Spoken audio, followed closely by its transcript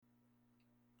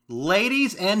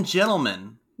Ladies and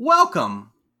gentlemen,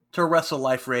 welcome to Wrestle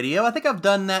Life Radio. I think I've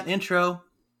done that intro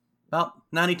about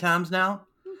 90 times now.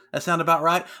 That sound about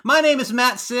right. My name is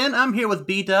Matt Sin. I'm here with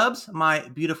B-Dubs, my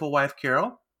beautiful wife,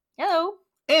 Carol. Hello.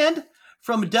 And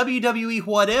from WWE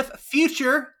What If,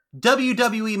 future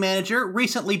WWE manager,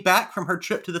 recently back from her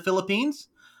trip to the Philippines,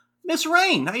 Miss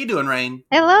Rain. How you doing, Rain?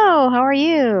 Hello, how are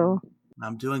you?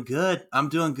 I'm doing good.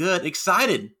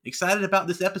 Excited about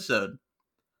this episode.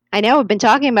 I know we've been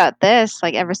talking about this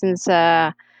ever since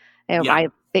I right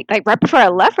before I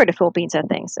left for the Philippines. I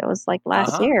think so. It was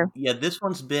last year. Yeah, this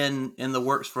one's been in the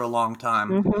works for a long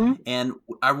time, and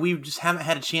we just haven't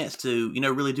had a chance to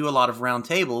really do a lot of round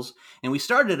tables. And we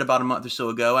started it about a month or so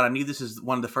ago, and I knew this is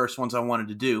one of the first ones I wanted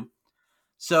to do.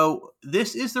 So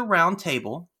this is the round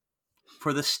table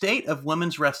for the state of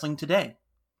women's wrestling today,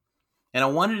 and I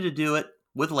wanted to do it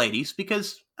with ladies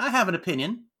because I have an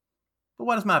opinion. But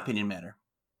what does my opinion matter?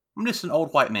 I'm just an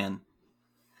old white man.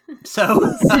 So,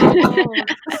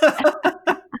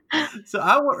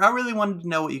 I really wanted to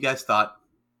know what you guys thought.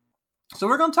 So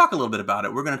we're going to talk a little bit about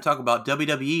it. We're going to talk about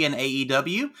WWE and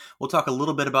AEW. We'll talk a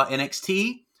little bit about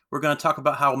NXT. We're going to talk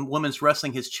about how women's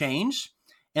wrestling has changed.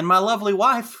 And my lovely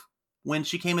wife, when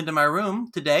she came into my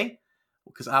room today,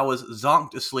 because I was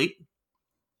zonked asleep,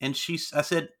 and I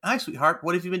said, "Hi, sweetheart,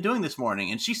 what have you been doing this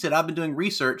morning?" And she said, "I've been doing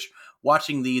research,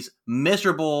 watching these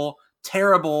miserable,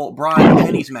 terrible Brian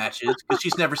Panties matches because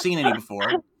she's never seen any before."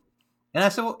 And I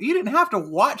said, "Well, you didn't have to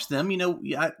watch them. You know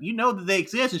that they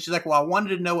exist." And she's like, "Well, I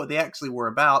wanted to know what they actually were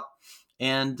about."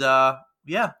 And how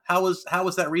was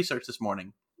that research this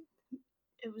morning?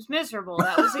 It was miserable.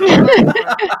 That was a good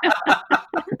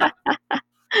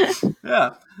one.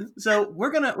 Yeah. So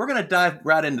we're gonna dive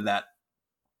right into that.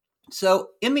 So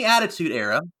in the Attitude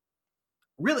Era,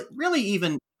 really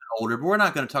even older, but we're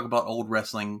not going to talk about old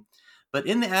wrestling. But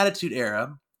in the Attitude Era,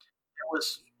 there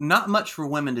was not much for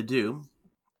women to do.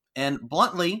 And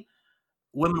bluntly,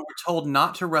 women were told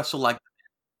not to wrestle like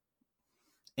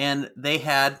men. And they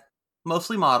had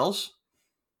mostly models.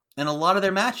 And a lot of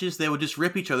their matches, they would just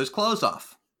rip each other's clothes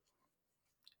off.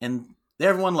 And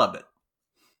everyone loved it.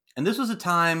 And this was a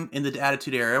time in the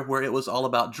Attitude Era where it was all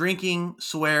about drinking,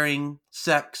 swearing,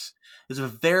 sex. It was a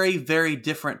very, very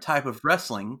different type of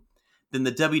wrestling than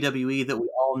the WWE that we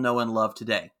all know and love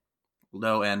today.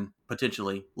 Know and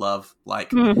potentially love,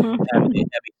 having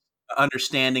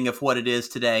understanding of what it is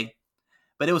today.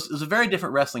 But it was a very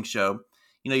different wrestling show.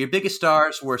 Your biggest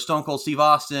stars were Stone Cold Steve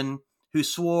Austin, who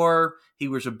swore, he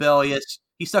was rebellious,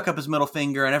 he stuck up his middle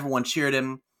finger and everyone cheered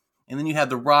him. And then you had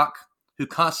The Rock, who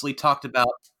constantly talked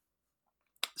about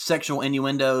sexual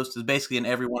innuendos, basically in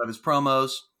every one of his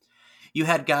promos. You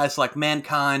had guys like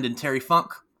Mankind and Terry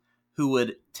Funk, who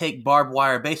would take barbed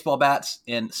wire baseball bats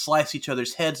and slice each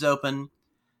other's heads open.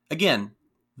 Again,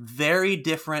 very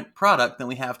different product than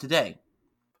we have today.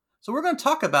 So we're going to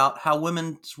talk about how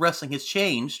women's wrestling has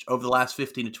changed over the last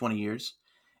 15 to 20 years.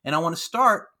 And I want to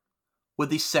start with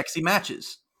these sexy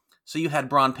matches. So you had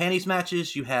bra and panties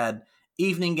matches, you had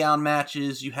evening gown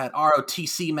matches, you had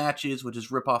ROTC matches, which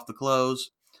is rip off the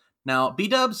clothes. Now,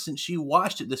 B-Dubs, since you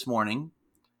watched it this morning,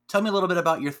 tell me a little bit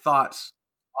about your thoughts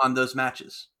on those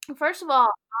matches. First of all,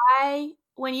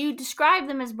 when you described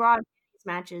them as broad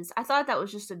matches, I thought that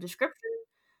was just a description.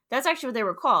 That's actually what they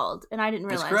were called, and I didn't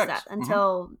realize that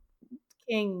until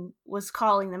King was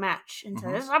calling the match and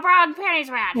said, "This is a broad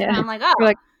panties match." Yeah. And I'm like,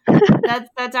 "Oh,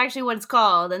 that's actually what it's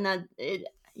called." And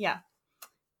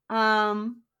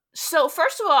So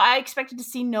first of all, I expected to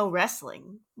see no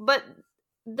wrestling, but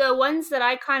the ones that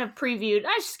I kind of previewed,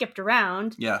 I skipped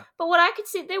around. Yeah. But what I could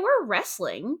see, they were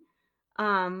wrestling,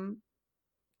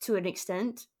 to an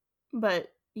extent.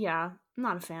 But yeah, I'm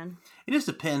not a fan. It just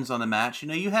depends on the match.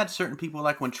 You had certain people,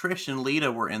 like when Trish and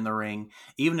Lita were in the ring,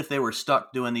 even if they were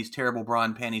stuck doing these terrible bra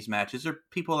and panties matches, or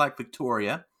people like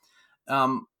Victoria,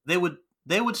 they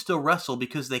would still wrestle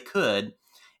because they could.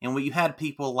 And when you had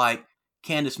people like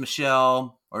Candice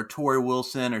Michelle or Tori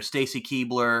Wilson or Stacy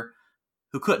Keibler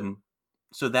who couldn't.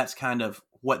 So that's kind of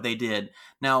what they did.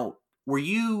 Now, were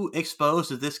you exposed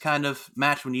to this kind of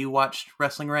match when you watched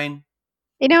Wrestling, Rain?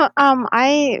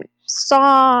 I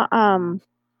saw,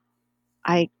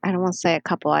 I don't want to say a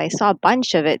couple. I saw a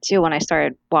bunch of it too when I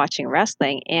started watching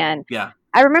wrestling. And yeah,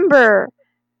 I remember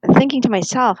thinking to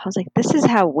myself, I was like, this is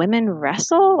how women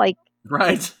wrestle?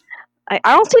 Right. I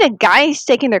don't see the guys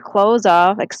taking their clothes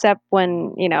off except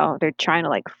when, they're trying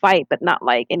to fight, but not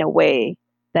in a way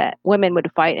that women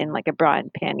would fight in a bra and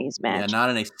panties match. Yeah, not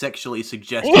in a sexually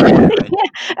suggestive way. Right?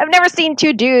 Yeah. I've never seen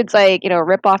two dudes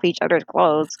rip off each other's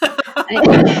clothes. So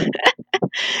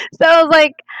I was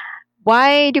like,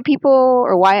 why do people,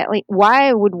 or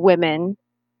why would women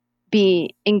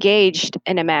be engaged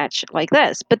in a match like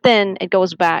this. But then it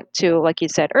goes back to, like you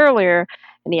said earlier,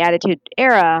 in the Attitude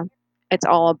Era, it's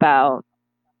all about,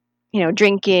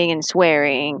 drinking and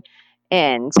swearing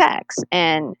and sex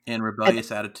and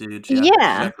rebellious attitudes. Yeah,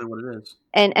 that's exactly what it is.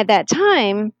 And at that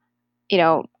time, I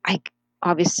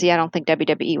don't think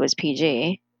WWE was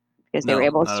PG because they were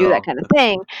able to do that kind of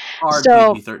thing. Hard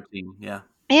PG-13, yeah.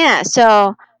 Yeah,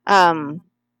 so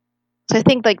I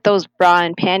think like those bra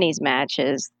and panties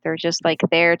matches, they're just like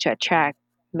there to attract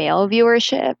male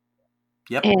viewership.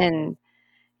 Yep. And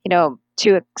I don't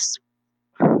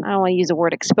want to use the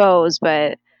word expose,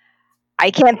 but I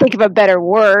can't think of a better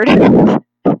word.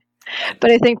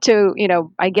 But I think to,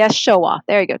 I guess show off.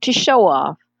 There you go. To show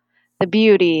off the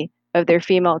beauty of their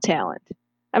female talent.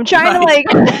 I'm trying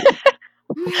to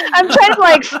I'm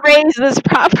trying to phrase this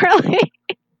properly.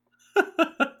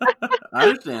 I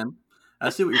understand. I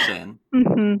see what you're saying.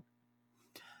 Mm-hmm.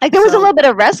 Like there was a little bit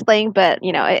of wrestling, but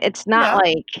it's not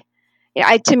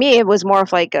to me it was more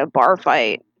of like a bar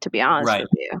fight, to be honest with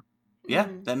you. Yeah,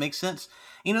 that makes sense.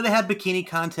 They had bikini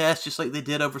contests just like they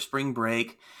did over spring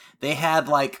break. They had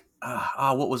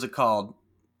what was it called?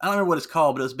 I don't remember what it's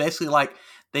called, but it was basically like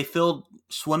they filled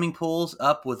swimming pools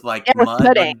up with mud,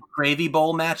 like gravy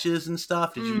bowl matches and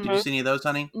stuff. Did you see any of those,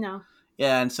 honey? No.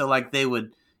 Yeah, and so they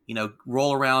would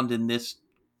roll around in this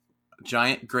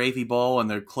giant gravy bowl and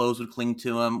their clothes would cling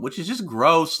to them, which is just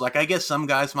gross. I guess some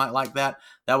guys might like that.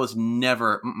 That was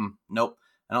never. Nope.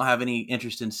 I don't have any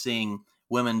interest in seeing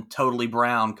women totally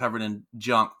brown covered in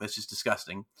junk. That's just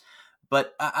disgusting.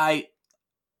 But I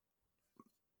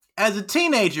as a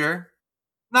teenager,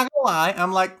 not gonna lie,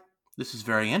 I'm like, this is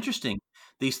very interesting.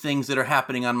 These things that are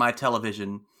happening on my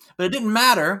television. But it didn't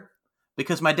matter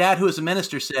because my dad, who is a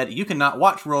minister, said, you cannot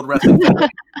watch World Wrestling Federation.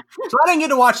 So I didn't get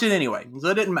to watch it anyway. So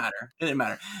it didn't matter. But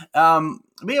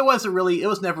it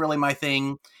was never really my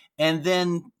thing. And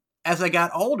then as I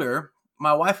got older,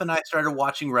 my wife and I started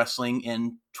watching wrestling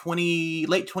in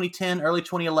late 2010, early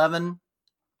 2011.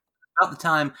 About the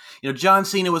time, John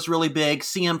Cena was really big.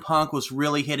 CM Punk was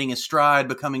really hitting his stride,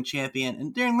 becoming champion.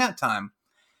 And during that time,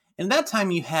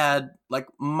 you had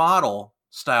model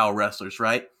style wrestlers,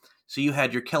 right? So you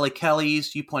had your Kelly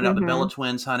Kellys. You pointed out the Bella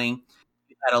Twins, honey.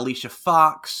 You had Alicia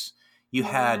Fox. You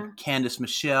had Candice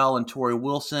Michelle and Tori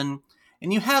Wilson.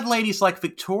 And you had ladies like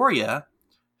Victoria,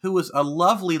 who was a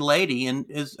lovely lady and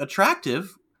is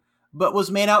attractive, but was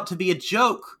made out to be a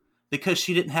joke because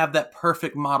she didn't have that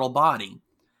perfect model body.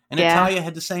 And Natalya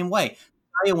had the same way.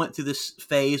 Natalya went through this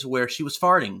phase where she was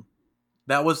farting.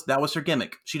 That was her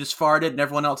gimmick. She just farted, and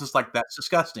everyone else is like, that's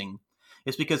disgusting.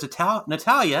 It's because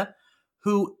Natalya,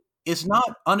 who is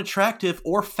not unattractive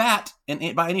or fat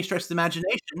by any stretch of the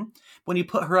imagination, when you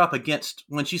put her up against,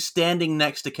 when she's standing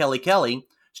next to Kelly Kelly,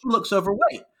 she looks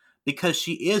overweight because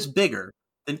she is bigger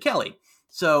than Kelly.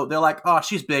 So they're like, oh,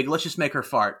 she's big, let's just make her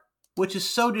fart, which is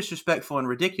so disrespectful and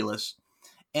ridiculous.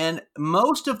 And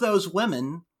most of those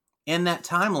women in that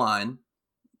timeline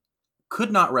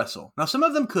could not wrestle. Now, some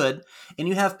of them could, and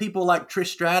you have people like Trish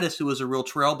Stratus, who was a real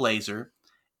trailblazer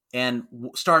and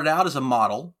started out as a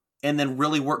model and then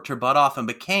really worked her butt off and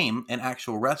became an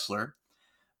actual wrestler.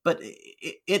 But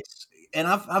it's, and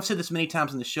I've said this many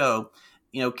times in the show,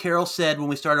 Carol said when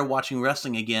we started watching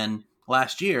wrestling again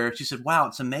last year, she said, wow,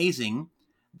 it's amazing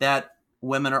that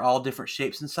women are all different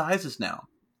shapes and sizes now.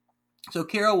 So,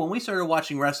 Carol, when we started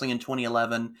watching wrestling in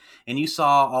 2011 and you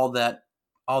saw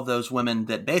all those women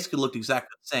that basically looked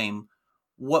exactly the same,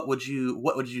 what would you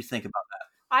think about that?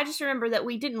 I just remember that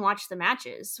we didn't watch the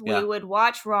matches. We would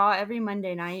watch Raw every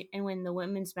Monday night, and when the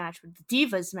women's match, the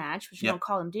Divas match, which we don't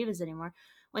call them Divas anymore,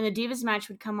 when the Divas match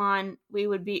would come on, we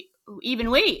would be, we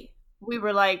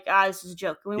were like, this is a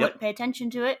joke. We wouldn't pay attention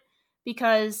to it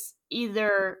because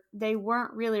either they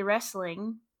weren't really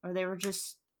wrestling or they were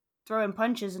just throwing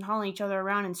punches and hauling each other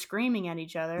around and screaming at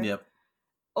each other. Yep.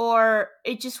 Or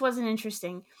it just wasn't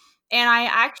interesting. And I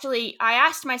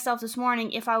asked myself this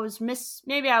morning if I was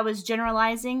maybe I was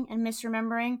generalizing and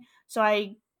misremembering. So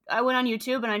I went on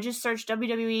YouTube and I just searched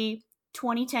WWE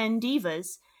 2010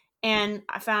 Divas and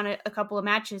I found a couple of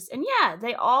matches. And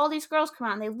all these girls come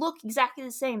out and they look exactly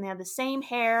the same. They have the same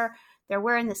hair. They're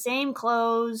wearing the same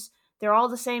clothes. They're all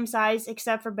the same size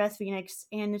except for Beth Phoenix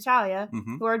and Natalya,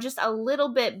 who are just a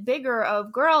little bit bigger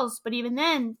of girls. But even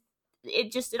then,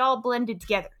 it all blended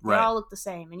together. They all look the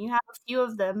same. And you have a few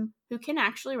of them who can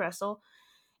actually wrestle.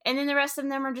 And then the rest of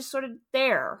them are just sort of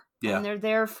there. Yeah. And they're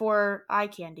there for eye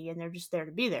candy and they're just there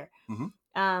to be there.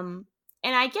 And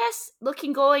I guess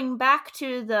going back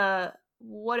to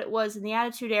what it was in the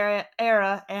Attitude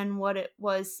Era and what it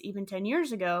was even 10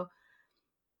 years ago,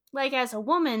 as a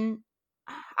woman,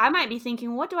 I might be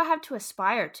thinking, what do I have to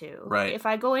aspire to? Right. If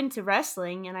I go into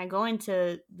wrestling and I go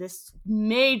into this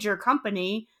major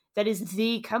company that is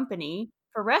the company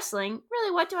for wrestling,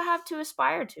 really, what do I have to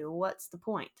aspire to? What's the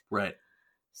point? Right.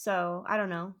 So, I don't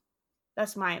know.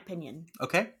 That's my opinion.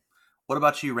 Okay. What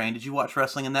about you, Rain? Did you watch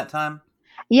wrestling in that time?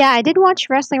 Yeah, I did watch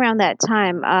wrestling around that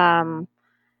time.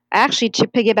 Actually, to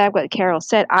piggyback what Carol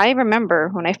said, I remember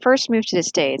when I first moved to the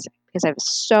States, because I was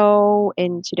so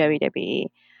into WWE,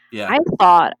 Yeah. I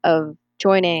thought of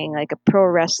joining like a pro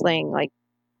wrestling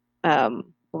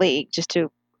league just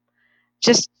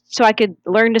so I could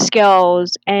learn the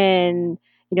skills and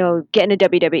get into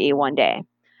WWE one day.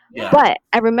 Yeah. But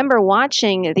I remember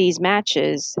watching these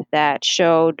matches that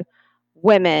showed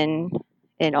women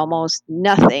in almost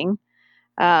nothing.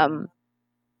 I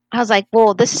was like,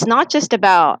 well, this is not just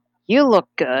about you look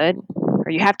good or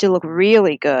you have to look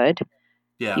really good.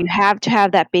 Yeah. You have to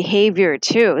have that behavior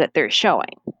too that they're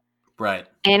showing. Right.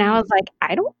 And I was like,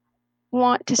 I don't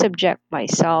want to subject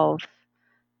myself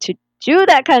to do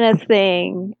that kind of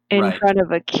thing in front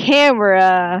of a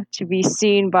camera to be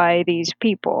seen by these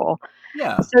people.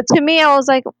 Yeah. So to me, I was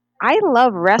like, I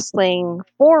love wrestling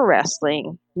for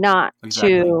wrestling, not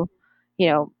to,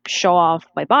 show off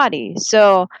my body.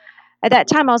 So at that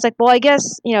time, I was like, well, I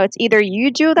guess, it's either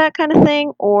you do that kind of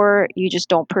thing or you just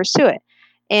don't pursue it.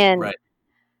 And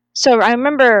so I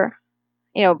remember,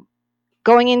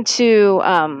 going into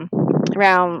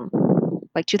around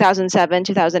like 2007,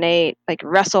 2008, like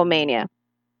WrestleMania.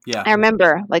 Yeah. I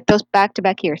remember like those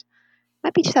back-to-back years.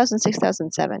 Might be 2006,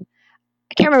 2007.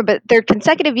 I can't remember, but they're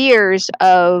consecutive years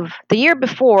of the year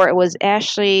before. It was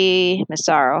Ashley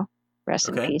Massaro, rest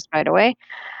in peace, by the way.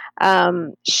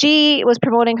 She was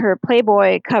promoting her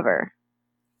Playboy cover,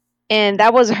 and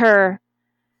that was her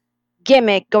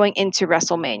gimmick going into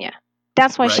WrestleMania.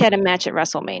 That's why she had a match at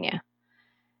WrestleMania.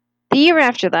 The year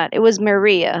after that, it was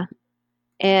Maria,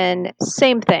 and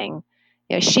same thing.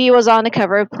 She was on the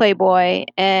cover of Playboy,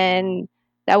 and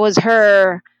that was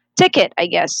her ticket, I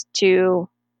guess, to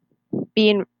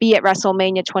be at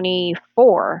WrestleMania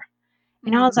 24.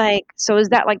 And I was like, so is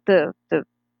that like the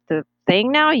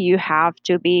thing now? You have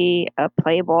to be a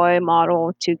Playboy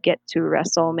model to get to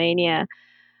WrestleMania.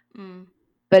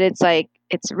 But it's like,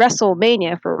 it's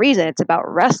WrestleMania for a reason. It's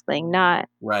about wrestling, not,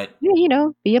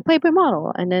 be a Playboy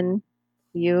model. And then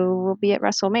you will be at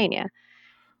WrestleMania.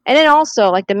 And then also,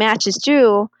 like, the matches,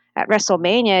 too, at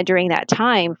WrestleMania during that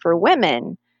time for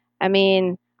women. I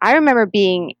mean, I remember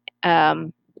being at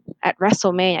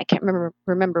WrestleMania. I can't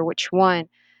remember which one.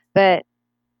 But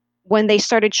when they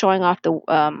started showing off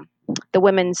the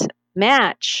women's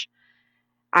match,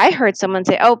 I heard someone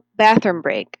say, oh, bathroom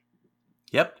break.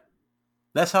 Yep.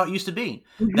 That's how it used to be.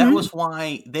 Mm-hmm. That was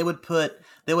why they would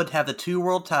have the 2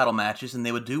 world title matches, and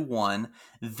they would do one.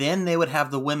 Then they would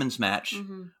have the women's match,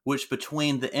 which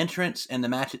between the entrance and the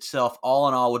match itself, all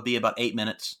in all, would be about 8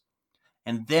 minutes.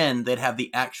 And then they'd have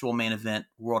the actual main event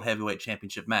World Heavyweight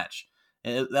Championship match.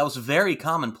 And that was very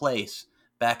commonplace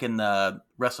back in the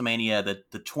WrestleMania,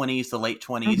 the 20s, the late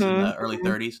 20s, and the early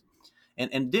 30s.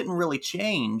 And didn't really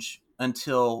change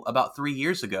until about 3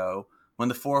 years ago when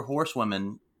the 4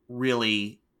 Horsewomen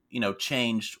really,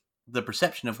 changed the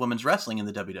perception of women's wrestling in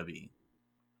the WWE.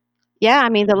 Yeah, I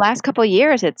mean, the last couple of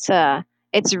years,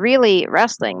 it's really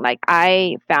wrestling. Like,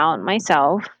 I found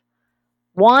myself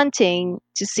wanting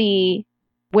to see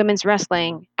women's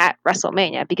wrestling at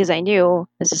WrestleMania because I knew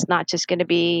this is not just going to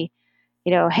be,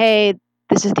 hey,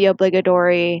 this is the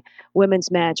obligatory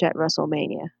women's match at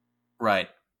WrestleMania. Right.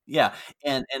 Yeah,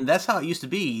 and that's how it used to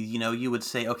be. You would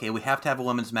say, okay, we have to have a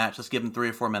women's match. Let's give them 3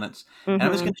 or 4 minutes. And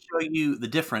I'm just going to show you the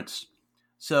difference.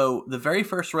 So the very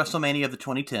first WrestleMania of the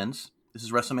 2010s, this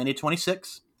is WrestleMania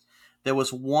 26, there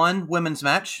was one women's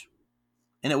match,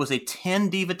 and it was a 10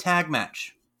 diva tag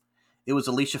match. It was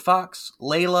Alicia Fox,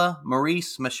 Layla,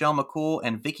 Maurice, Michelle McCool,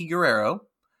 and Vicky Guerrero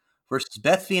versus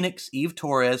Beth Phoenix, Eve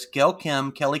Torres, Gail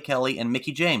Kim, Kelly Kelly, and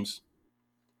Mickie James.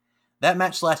 That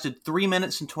match lasted 3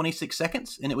 minutes and 26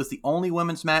 seconds, and it was the only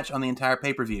women's match on the entire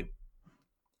pay-per-view.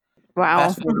 Wow.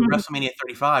 Fast forward to WrestleMania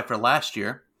 35 for last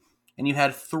year, and you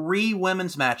had 3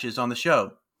 women's matches on the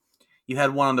show. You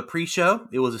had one on the pre-show.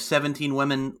 It was a 17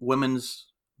 women's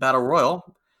battle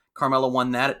royal. Carmella won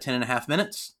that at 10.5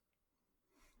 minutes.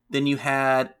 Then you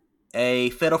had a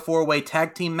Fatal 4-Way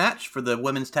tag team match for the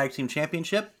Women's Tag Team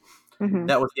Championship.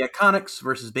 That was the Iconics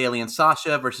versus Bayley and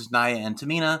Sasha versus Nia and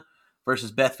Tamina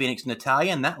versus Beth Phoenix and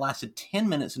Natalya, and that lasted 10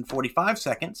 minutes and 45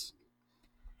 seconds.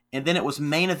 And then it was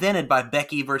main evented by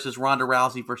Becky versus Ronda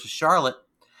Rousey versus Charlotte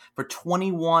for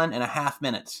 21.5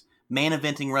 minutes, main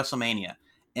eventing WrestleMania.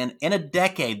 And in a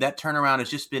decade, that turnaround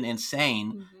has just been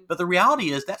insane. But the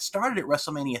reality is that started at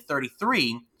WrestleMania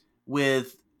 33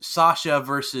 with Sasha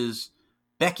versus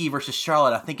Becky versus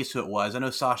Charlotte, I think is who it was. I know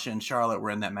Sasha and Charlotte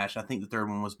were in that match. I think the third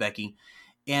one was Becky.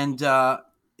 And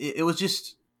it was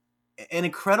just an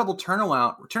incredible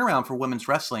turnaround for women's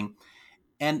wrestling.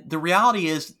 And the reality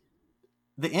is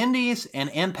the Indies and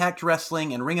Impact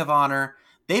Wrestling and Ring of Honor,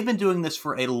 they've been doing this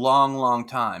for a long, long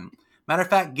time. Matter of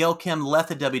fact, Gail Kim left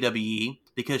the WWE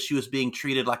because she was being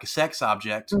treated like a sex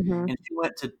object. And she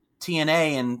went to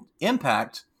TNA and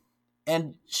Impact,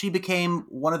 and she became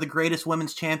one of the greatest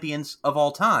women's champions of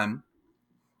all time.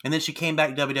 And then she came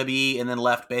back to WWE and then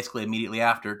left basically immediately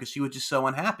after because she was just so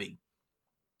unhappy.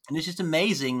 And it's just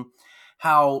amazing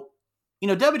how,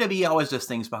 WWE always does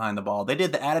things behind the ball. They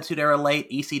did the Attitude Era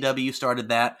late. ECW started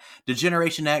that.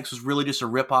 Degeneration X was really just a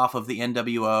ripoff of the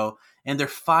NWO. And they're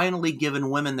finally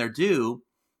giving women their due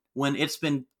when it's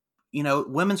been,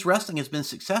 women's wrestling has been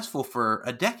successful for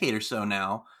a decade or so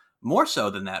now. More so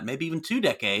than that, maybe even 2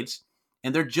 decades.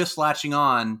 And they're just latching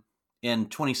on in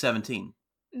 2017.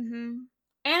 Mm-hmm.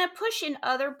 And a push in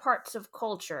other parts of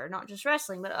culture, not just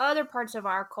wrestling, but other parts of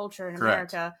our culture in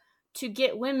America to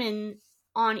get women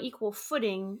on equal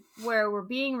footing where we're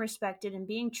being respected and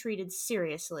being treated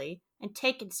seriously and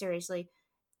taken seriously.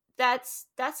 That's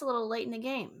a little late in the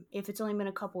game if it's only been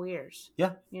a couple years.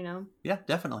 Yeah. Yeah,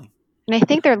 definitely. And I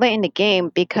think they're late in the game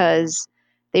because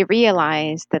they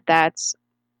realize that that's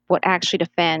what actually the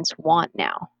fans want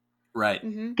now. Right.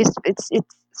 Because it's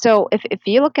so if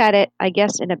you look at it, I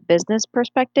guess in a business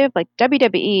perspective, like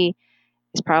WWE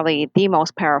is probably the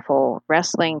most powerful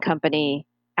wrestling company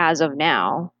as of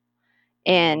now.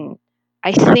 And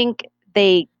I think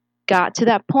they got to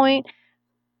that point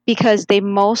because they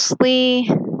mostly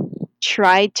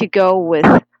tried to go with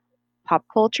pop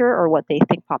culture or what they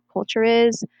think pop culture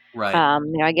is. Right.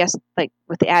 I guess like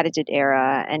with the Attitude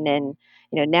Era, and then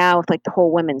now with like the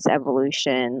whole women's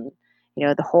evolution,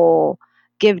 the whole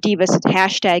give divas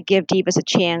a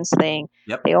chance thing.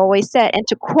 Yep. They always said, and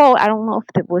to quote, I don't know if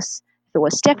it was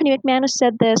Stephanie McMahon who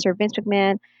said this or Vince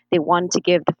McMahon, they wanted to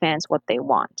give the fans what they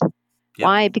want. Yep.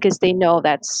 Why? Because they know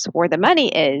that's where the money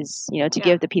is, to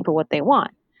give the people what they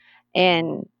want.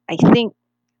 And I think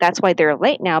that's why they're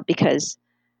late now, because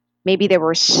maybe they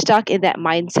were stuck in that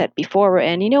mindset before.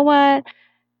 And you know what?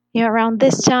 Around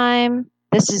this time,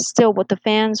 this is still what the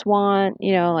fans want,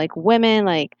 like women,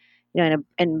 like,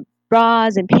 and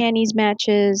bras and panties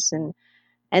matches.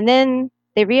 And then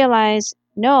they realize,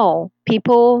 no,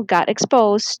 people got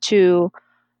exposed to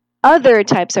other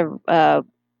types of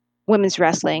women's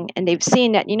wrestling, and they've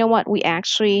seen that, we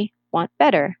actually want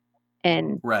better.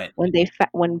 And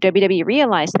when WWE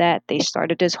realized that, they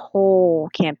started this whole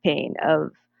campaign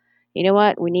of,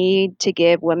 we need to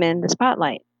give women the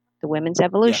spotlight, the women's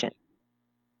evolution.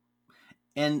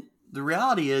 Yeah. And the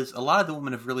reality is, a lot of the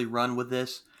women have really run with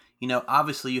this.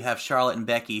 Obviously you have Charlotte and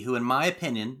Becky, who in my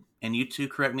opinion, and you two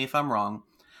correct me if I'm wrong,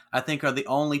 I think are the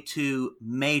only 2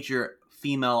 major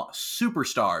female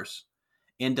superstars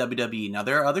in WWE. Now,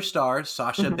 there are other stars,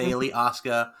 Sasha, Bayley,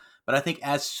 Asuka, but I think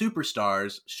as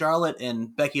superstars, Charlotte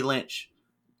and Becky Lynch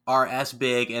are as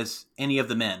big as any of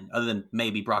the men, other than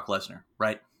maybe Brock Lesnar,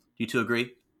 right? Do you two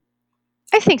agree?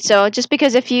 I think so, just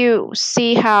because if you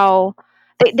see how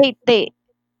they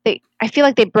I feel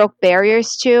like they broke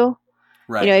barriers too.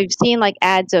 Right. I've seen like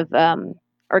ads of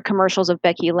or commercials of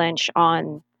Becky Lynch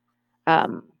on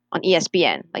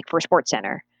ESPN, like for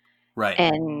SportsCenter. Right.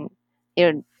 And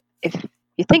if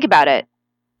you think about it,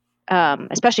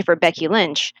 especially for Becky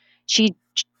Lynch, she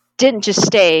didn't just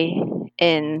stay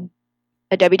in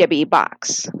a WWE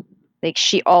box. Like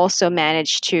she also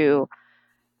managed to,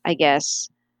 I guess,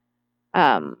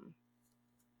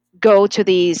 go to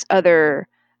these other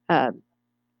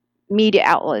media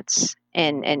outlets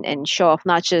and show off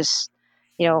not just,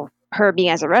 her being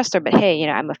as a wrestler, but hey,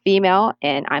 I'm a female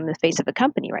and I'm the face of the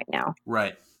company right now.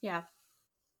 Right. Yeah.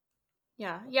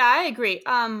 Yeah, I agree.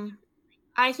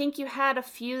 I think you had a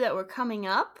few that were coming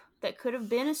up that could have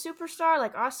been a superstar,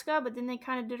 like Asuka, but then they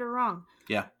kind of did her wrong.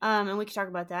 Yeah. And we can talk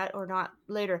about that or not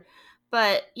later.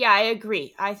 But yeah, I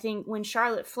agree. I think when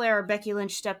Charlotte Flair or Becky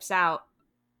Lynch steps out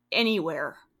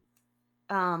anywhere,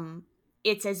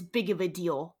 it's as big of a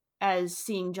deal as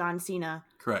seeing John Cena.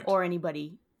 Correct. Or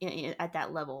anybody at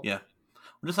that level. Yeah.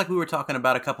 Well, just like we were talking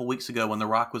about a couple weeks ago when The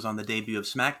Rock was on the debut of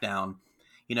SmackDown,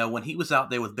 when he was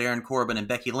out there with Baron Corbin and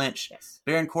Becky Lynch, yes.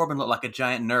 Baron Corbin looked like a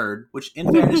giant nerd, which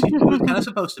in fairness, he was kind of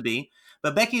supposed to be.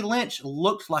 But Becky Lynch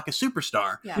looked like a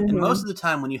superstar. Yeah. And most of the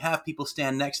time when you have people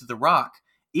stand next to The Rock,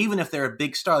 even if they're a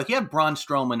big star, like you have Braun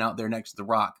Strowman out there next to The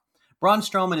Rock, Braun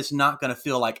Strowman is not going to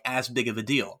feel like as big of a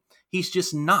deal. He's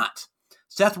just not.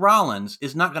 Seth Rollins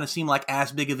is not going to seem like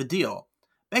as big of a deal.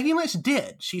 Becky Lynch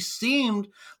did. She seemed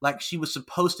like she was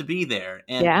supposed to be there.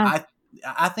 And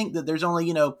I think that there's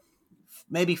only,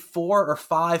 maybe 4 or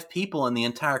 5 people in the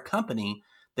entire company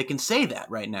that can say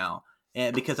that right now.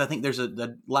 And because I think there's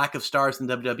a lack of stars in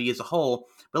WWE as a whole.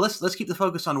 But let's keep the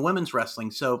focus on women's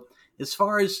wrestling. So as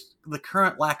far as the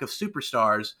current lack of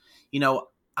superstars,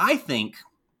 I think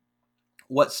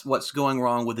what's going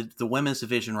wrong with the women's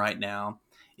division right now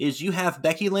is you have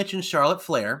Becky Lynch and Charlotte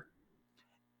Flair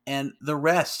and the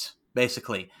rest,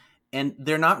 basically. And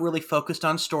they're not really focused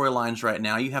on storylines right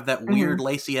now. You have that weird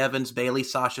Lacey Evans, Bayley,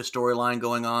 Sasha storyline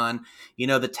going on.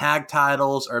 The tag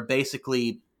titles are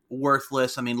basically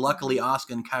worthless. I mean, luckily,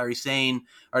 Asuka and Kairi Sane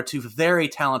are 2 very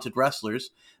talented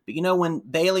wrestlers. But, when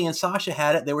Bayley and Sasha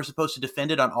had it, they were supposed to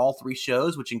defend it on all 3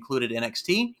 shows, which included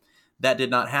NXT. That did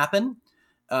not happen.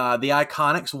 The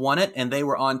Iconics won it, and they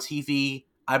were on TV,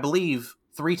 I believe,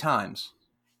 3 times.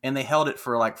 And they held it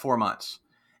for like 4 months.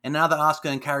 And now that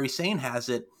Asuka and Kairi Sane has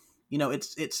it,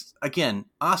 it's again,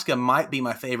 Asuka might be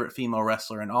my favorite female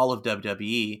wrestler in all of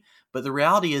WWE, but the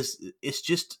reality is it's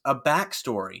just a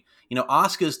backstory.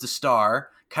 Asuka's the star,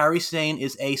 Kairi Sane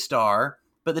is a star,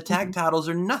 but the tag titles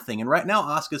are nothing. And right now,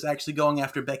 Asuka's actually going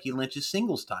after Becky Lynch's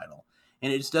singles title.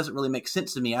 And it just doesn't really make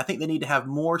sense to me. I think they need to have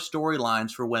more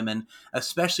storylines for women,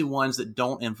 especially ones that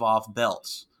don't involve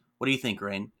belts. What do you think,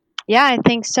 Rain? Yeah, I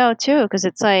think so too, because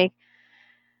it's like,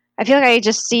 I feel like I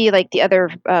just see like the other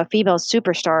female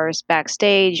superstars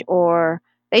backstage, or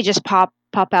they just pop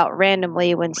out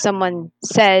randomly when someone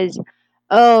says,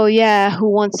 "Oh yeah, who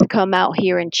wants to come out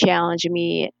here and challenge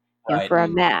me for a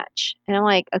match?" And I'm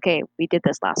like, "Okay, we did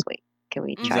this last week. Can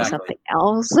we try something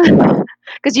else?"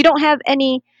 Because you don't have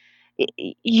any,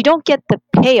 you don't get the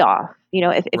payoff.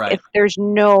 If there's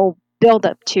no build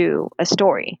up to a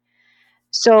story.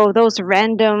 So those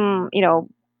random,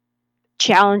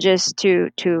 challenges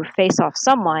to face off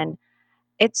someone,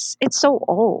 it's so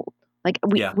old. Like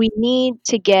we need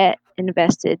to get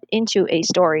invested into a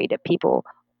story that people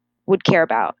would care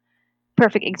about.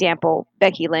 Perfect example,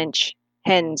 Becky Lynch,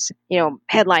 hence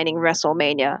headlining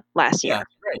WrestleMania last year.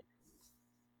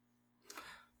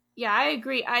 Yeah, I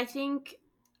agree. I think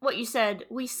what you said,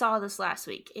 we saw this last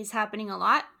week, is happening a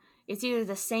lot. It's either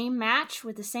the same match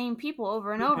with the same people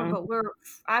over and over, but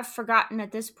I've forgotten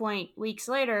at this point, weeks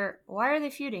later, why are they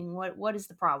feuding? What is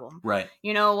the problem? Right.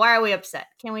 Why are we upset?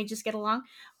 Can we just get along?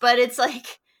 But it's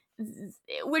like,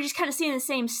 we're just kind of seeing the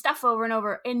same stuff over and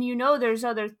over. And there's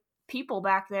other people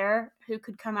back there who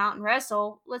could come out and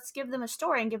wrestle. Let's give them a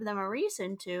story and give them a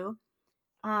reason to.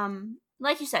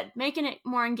 Like you said, making it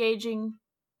more engaging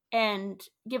and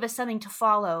give us something to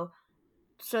follow,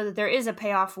 so that there is a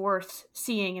payoff worth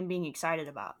seeing and being excited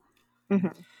about.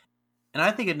 And I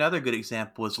think another good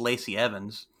example is Lacey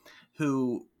Evans,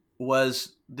 who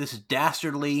was this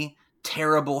dastardly,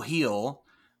 terrible heel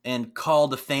and called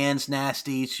the fans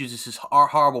nasty. She was just this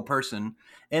horrible person.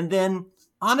 And then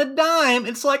on a dime,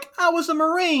 it's like, I was a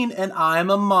Marine and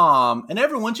I'm a mom and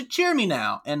everyone should cheer me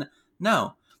now. And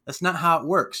no, that's not how it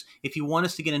works. If you want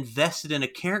us to get invested in a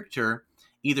character,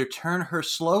 either turn her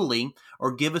slowly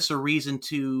or give us a reason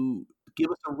to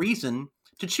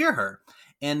cheer her.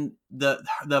 And the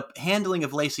handling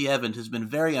of Lacey Evans has been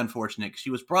very unfortunate.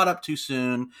 She was brought up too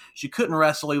soon. She couldn't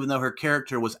wrestle even though her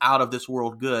character was out of this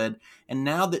world good. And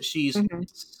now that she's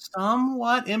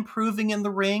somewhat improving in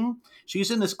the ring, she's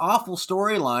in this awful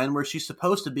storyline where she's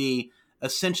supposed to be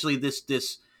essentially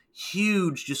this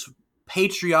huge, just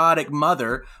patriotic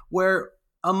mother, where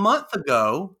a month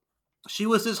ago she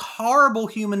was this horrible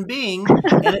human being,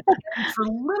 and it for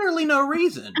literally no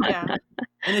reason. Yeah.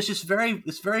 And it's just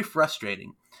it's very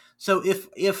frustrating. So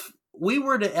if we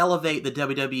were to elevate the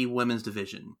WWE women's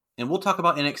division, and we'll talk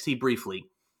about NXT briefly,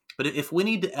 but if we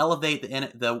need to elevate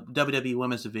the WWE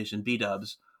women's division,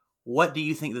 B-dubs, what do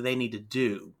you think that they need to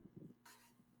do?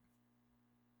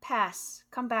 Pass.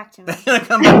 Come back to me.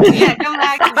 Come back to yeah, come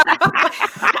back to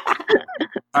me.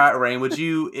 All right, Rain, would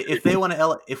you, if we want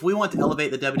to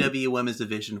elevate the WWE women's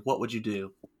division, what would you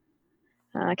do?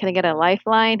 Can I get a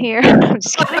lifeline here? I'm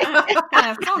just kidding.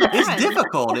 It's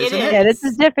difficult, isn't it? Yeah, this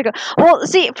is difficult. Well,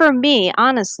 see, for me,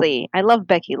 honestly, I love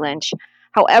Becky Lynch.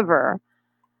 However,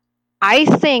 I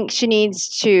think she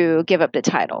needs to give up the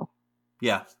title.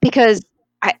 Yeah. Because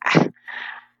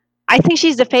I think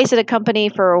she's the face of the company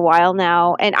for a while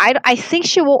now, and I think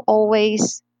she will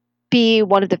always be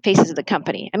one of the faces of the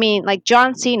company. I mean, like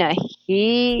John Cena,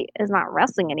 he is not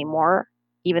wrestling anymore,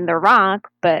 even The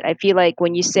Rock, but I feel like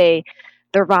when you say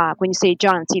The Rock, when you say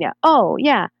John Cena, oh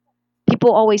yeah,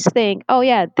 people always think, oh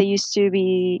yeah, they used to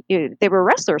be, they were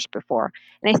wrestlers before.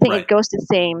 And I think it goes the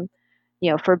same,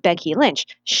 for Becky Lynch.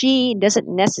 She doesn't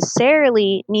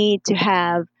necessarily need to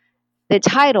have the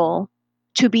title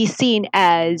to be seen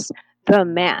as the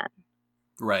man.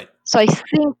 Right. So I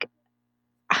think,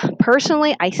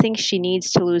 personally, I think she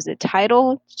needs to lose the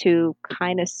title to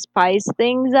kind of spice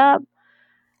things up.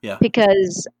 Yeah.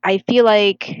 Because I feel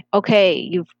like, okay,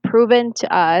 you've proven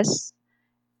to us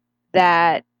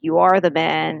that you are the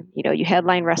man. You know, you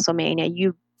headline WrestleMania.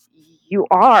 You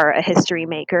are a history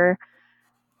maker.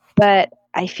 But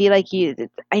I feel like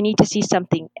I need to see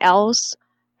something else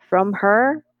from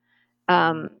her.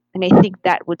 And I think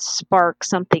that would spark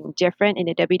something different in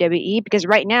the WWE, because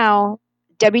right now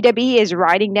WWE is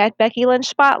riding that Becky Lynch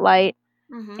spotlight.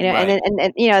 Mm-hmm. You know, Right.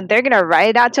 and you know, they're gonna ride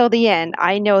it out till the end.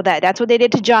 I know that. That's what they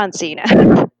did to John Cena.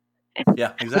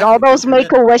 Yeah, exactly. With all those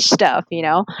Make-A-Wish stuff, you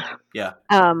know. Yeah.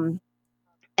 And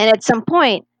at some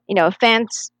point, you know,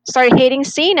 fans started hating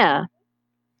Cena.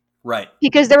 Right.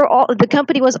 Because the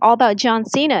company was all about John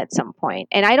Cena at some point,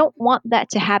 and I don't want that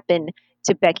to happen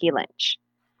to Becky Lynch.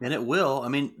 And it will. I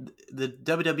mean, the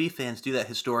WWE fans do that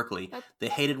historically. They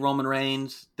hated Roman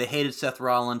Reigns. They hated Seth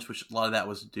Rollins, which a lot of that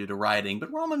was due to writing.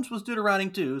 But Roman's was due to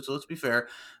writing too, so let's be fair.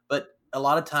 But a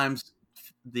lot of times,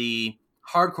 the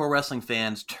hardcore wrestling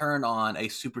fans turn on a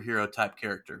superhero type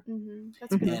character. Mm-hmm.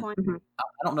 That's a good point.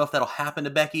 I don't know if that'll happen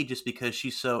to Becky just because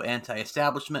she's so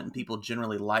anti-establishment and people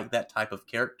generally like that type of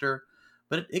character.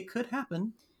 But it could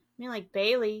happen. I mean, like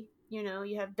Bayley. You know,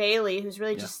 you have Bayley, who's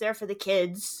really just there for the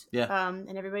kids. Yeah.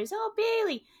 And everybody's, oh,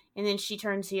 Bayley. And then she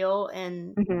turns heel,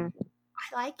 and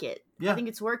I like it. Yeah. I think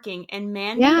it's working. And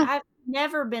Mandy, I've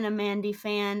never been a Mandy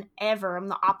fan, ever. I'm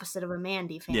the opposite of a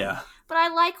Mandy fan. Yeah. But I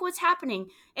like what's happening.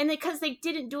 And because they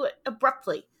didn't do it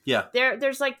abruptly. Yeah.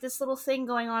 There's like this little thing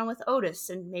going on with Otis,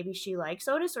 and maybe she likes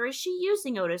Otis, or is she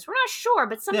using Otis? We're not sure,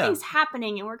 but something's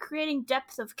happening, and we're creating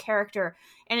depth of character.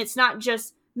 And it's not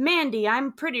just, Mandy,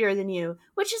 I'm prettier than you,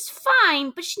 which is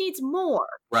fine, but she needs more.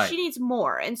 Right. She needs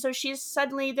more. And so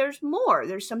there's more.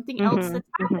 There's something else that's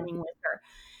happening with her.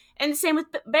 And the same with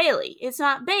Bayley. It's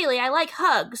not, Bayley, I like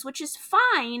hugs, which is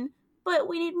fine, but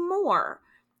we need more.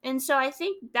 And so I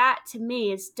think that, to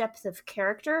me, is depth of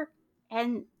character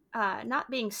and not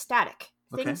being static.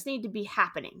 Things need to be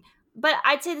happening. But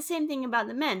I'd say the same thing about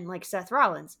the men, like Seth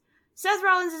Rollins. Seth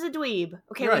Rollins is a dweeb.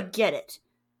 Okay, we get it.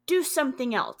 Do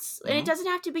something else. And it doesn't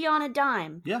have to be on a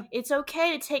dime. Yeah. It's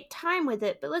okay to take time with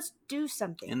it, but let's do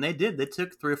something. And they did. They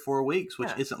took 3 or 4 weeks, which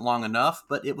isn't long enough,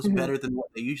 but it was better than what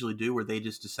they usually do, where they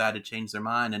just decide to change their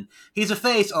mind. And he's a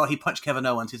face. Oh, he punched Kevin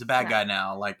Owens. He's a bad guy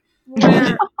now. Like,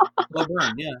 slow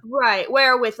burn. Yeah. Right.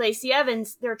 Where with Lacey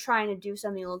Evans, they're trying to do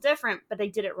something a little different, but they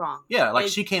did it wrong. Yeah. Like,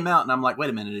 she came out and I'm like,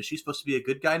 wait a minute. Is she supposed to be a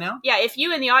good guy now? Yeah. If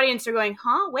you in the audience are going,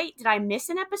 huh? Wait, did I miss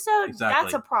an episode? Exactly.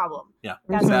 That's a problem. Yeah.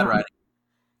 That's bad writing.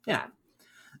 Yeah.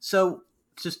 So,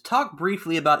 just talk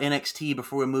briefly about NXT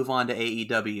before we move on to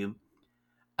AEW.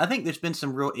 I think there's been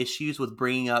some real issues with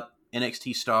bringing up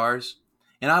NXT stars.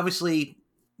 And obviously,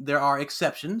 there are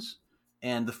exceptions.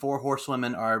 And the 4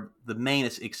 Horsewomen are the main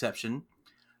exception.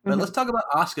 But let's talk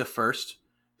about Asuka first,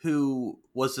 who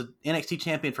was the NXT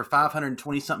champion for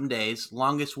 520-something days,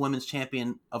 longest women's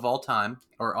champion of all time,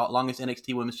 or longest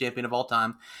NXT women's champion of all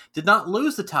time. Did not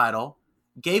lose the title,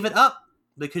 gave it up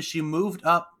because she moved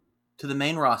up to the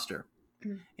main roster.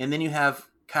 And then you have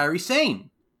Kairi Sane,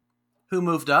 who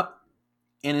moved up,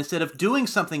 and instead of doing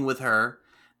something with her,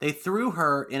 they threw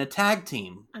her in a tag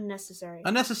team.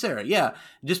 Unnecessary, yeah.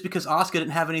 Just because Asuka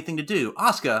didn't have anything to do.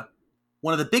 Asuka,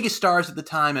 one of the biggest stars at the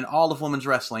time in all of women's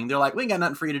wrestling, they're like, we ain't got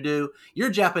nothing for you to do.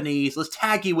 You're Japanese. Let's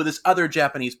tag you with this other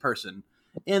Japanese person.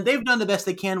 And they've done the best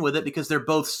they can with it because they're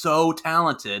both so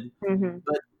talented.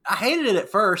 But I hated it at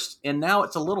first, and now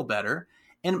it's a little better.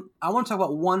 And I want to talk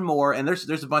about one more, and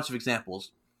there's a bunch of examples.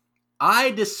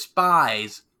 I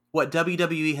despise what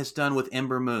WWE has done with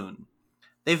Ember Moon.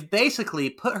 They've basically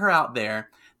put her out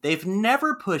there. They've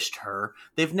never pushed her.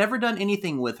 They've never done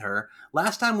anything with her.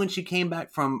 Last time when she came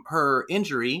back from her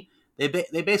injury, they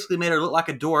basically made her look like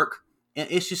a dork. And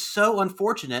it's just so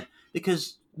unfortunate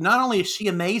because not only is she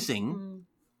amazing,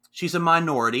 she's a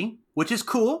minority, which is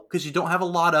cool because you don't have a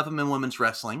lot of them in women's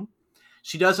wrestling.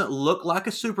 She doesn't look like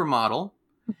a supermodel.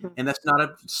 And that's not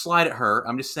a slight at her.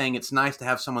 I'm just saying it's nice to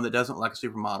have someone that doesn't look like a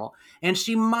supermodel. And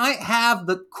she might have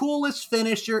the coolest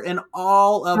finisher in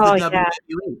all of the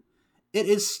WWE.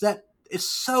 It's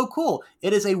so cool.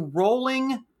 It is a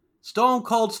rolling Stone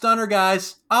Cold Stunner,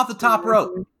 guys, off the top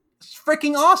rope. It's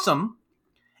freaking awesome.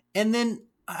 And then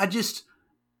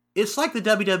it's like the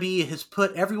WWE has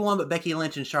put everyone but Becky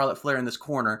Lynch and Charlotte Flair in this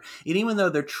corner. And even though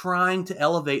they're trying to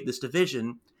elevate this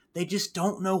division, they just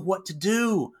don't know what to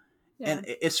do. Yeah. And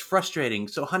it's frustrating.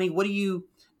 So, honey, what do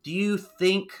you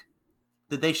think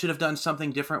that they should have done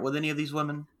something different with any of these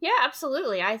women? Yeah,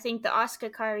 absolutely. I think the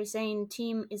Asuka Kairi Sane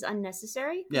team is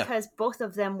unnecessary because both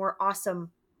of them were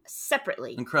awesome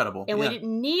separately. Incredible. And we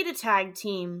didn't need a tag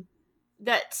team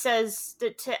that says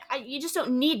that you just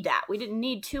don't need that. We didn't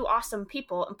need two awesome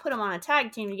people and put them on a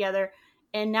tag team together.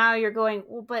 And now you're going,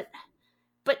 well, but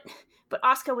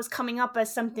Asuka was coming up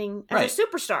as something, as a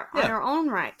superstar on her own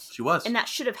right. She was. And that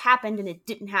should have happened, and it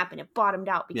didn't happen. It bottomed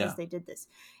out because they did this.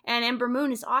 And Ember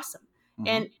Moon is awesome.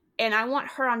 Mm-hmm. And I want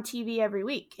her on TV every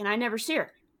week, and I never see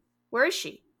her. Where is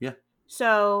she? Yeah.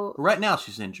 So right now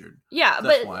she's injured. Yeah, so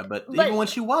that's why. But even when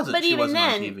she wasn't, she wasn't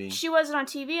on TV. She wasn't on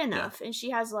TV enough, and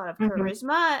she has a lot of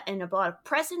charisma and a lot of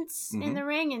presence in the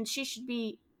ring, and she should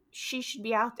be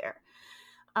out there.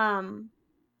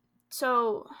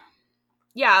 So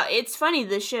yeah, it's funny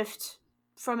the shift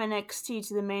from NXT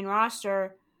to the main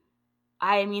roster.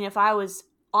 I mean, if I was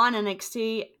on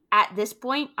NXT at this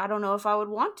point, I don't know if I would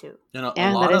want to. And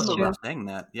a lot of them are saying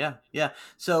that. Yeah.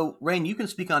 So, Rain, you can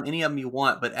speak on any of them you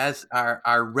want, but as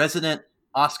our resident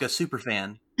Asuka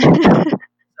superfan,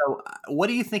 so what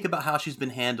do you think about how she's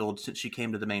been handled since she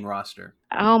came to the main roster?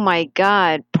 Oh my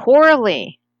God,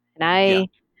 poorly. And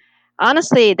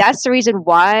honestly, that's the reason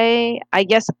why I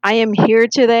guess I am here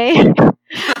today.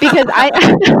 because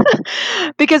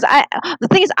the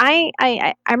thing is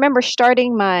I remember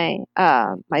starting my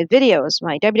my videos,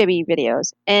 my WWE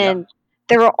videos, and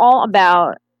they were all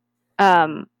about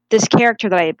this character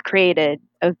that I created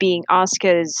of being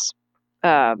Asuka's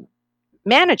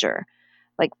manager,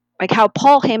 like how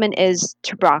Paul Heyman is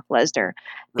to Brock Lesnar.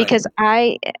 Because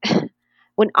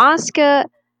when Asuka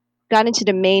got into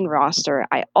the main roster,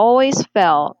 I always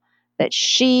felt that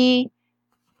she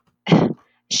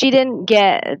didn't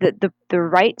get the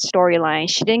right storyline.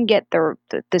 She didn't get the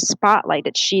spotlight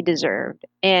that she deserved.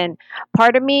 And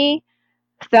part of me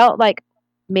felt like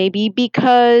maybe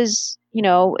because,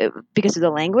 because of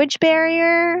the language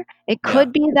barrier, it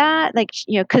could be that,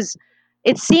 because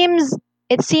it seems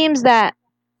that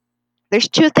there's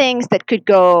two things that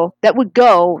would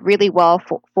go really well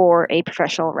for a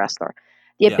professional wrestler.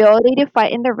 The ability to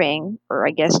fight in the ring, or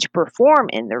I guess to perform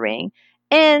in the ring,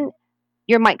 and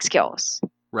your mic skills.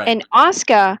 Right. And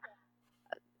Asuka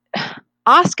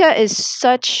is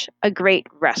such a great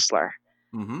wrestler,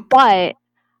 but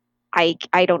I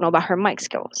don't know about her mic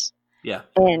skills. Yeah,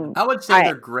 and I would say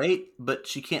they're great, but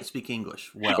she can't speak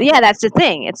English well. Yeah, that's the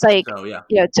thing. It's like,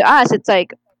 to us, it's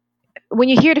like when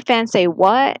you hear the fans say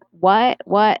what,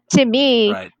 to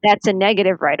me, that's a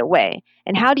negative right away.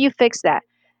 And how do you fix that?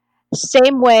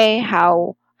 Same way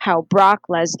how Brock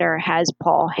Lesnar has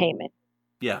Paul Heyman.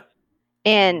 Yeah.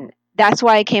 And that's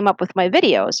why I came up with my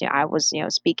videos. I was,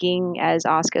 speaking as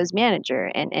Asuka's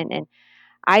manager, and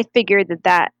I figured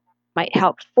that might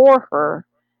help for her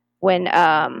when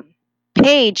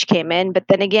Paige came in. But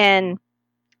then again,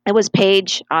 it was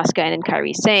Paige, Asuka, and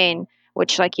Kairi Sane,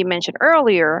 which, like you mentioned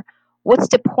earlier, what's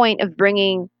the point of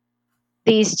bringing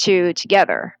these two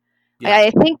together? Yeah.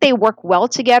 I think they work well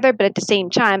together, but at the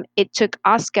same time, it took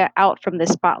Asuka out from the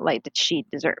spotlight that she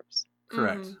deserves.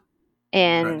 Correct.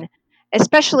 And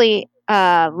especially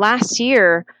last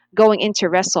year, going into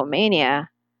WrestleMania,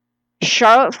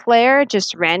 Charlotte Flair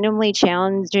just randomly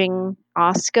challenging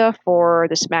Asuka for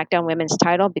the SmackDown Women's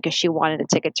title because she wanted a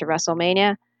ticket to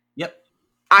WrestleMania. Yep.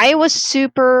 I was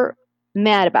super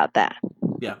mad about that.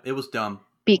 Yeah, it was dumb.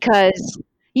 Because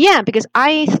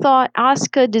I thought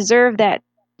Asuka deserved that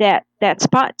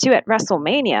spot too at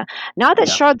WrestleMania. Not that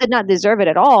Charlotte did not deserve it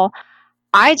at all.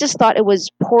 I just thought it was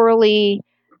poorly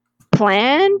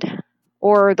planned,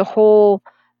 or the whole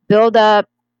build up.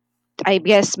 I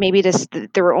guess maybe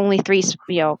there were only 3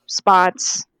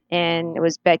 spots, and it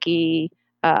was Becky,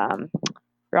 Ronda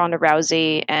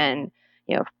Rousey, and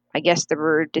I guess they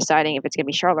were deciding if it's gonna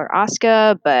be Charlotte or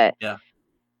Asuka, but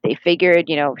they figured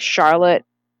Charlotte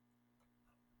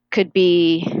could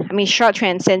be. I mean, Charlotte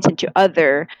transcends into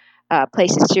other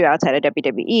places too outside of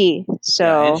WWE.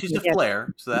 So and she's a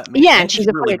Flair, so that means and she's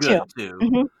a really Flair too.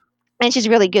 Mm-hmm. And she's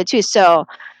really good too. So,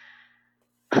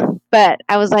 but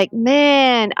I was like,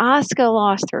 man, Asuka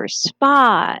lost her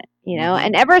spot,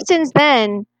 and ever since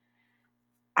then,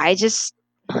 I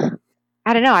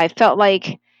don't know. I felt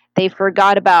like they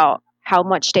forgot about how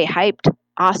much they hyped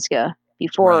Asuka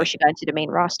before she got into the main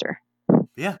roster.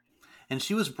 Yeah. And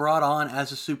she was brought on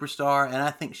as a superstar, and I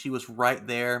think she was right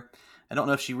there. I don't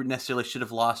know if she necessarily should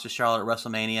have lost to Charlotte at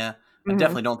WrestleMania. I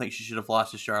definitely don't think she should have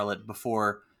lost to Charlotte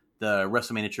before the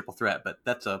WrestleMania Triple Threat, but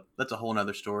that's a whole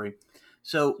nother story.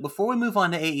 So before we move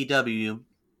on to AEW,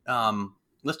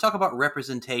 let's talk about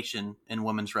representation in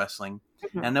women's wrestling.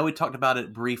 And I know we talked about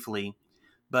it briefly,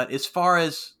 but as far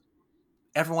as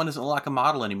everyone doesn't look like a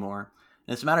model anymore,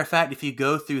 And as a matter of fact, if you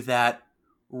go through that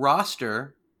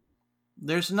roster,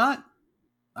 there's not,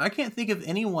 I can't think of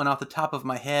anyone off the top of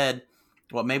my head,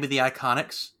 well, maybe the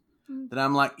Iconics, that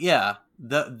I'm like, yeah,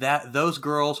 those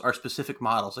girls are specific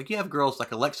models. Like you have girls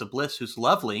like Alexa Bliss, who's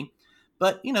lovely,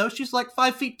 but she's like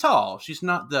 5 feet tall. She's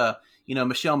not the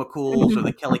Michelle McCool's or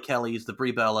the Kelly Kellys, the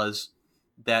Brie Bellas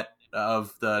that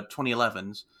of the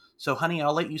 2011s. So, honey,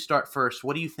 I'll let you start first.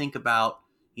 What do you think about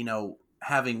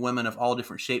having women of all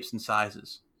different shapes and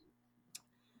sizes?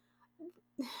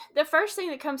 The first thing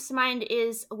that comes to mind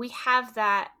is we have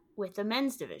that with the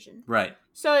men's division, right?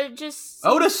 So it just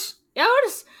Otis. It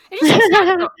just seems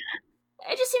natural.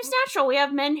 It just seems natural. We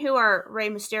have men who are Rey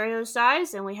Mysterio's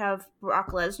size, and we have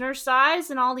Brock Lesnar's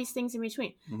size, and all these things in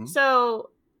between. Mm-hmm.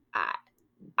 So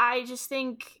I just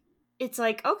think it's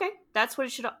like, okay, that's what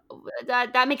it should.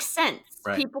 That makes sense.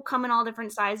 Right. People come in all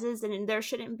different sizes, and there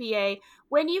shouldn't be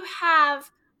when you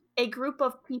have a group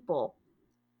of people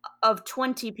of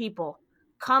 20 people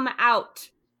come out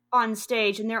on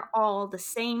stage and they're all the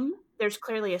same, there's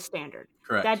clearly a standard.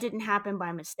 Correct. That didn't happen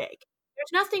by mistake.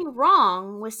 There's nothing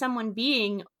wrong with someone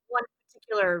being one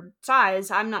particular size.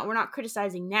 We're not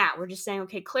criticizing that. We're just saying,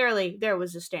 okay, clearly there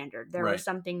was a standard. There was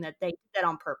something that they did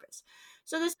on purpose.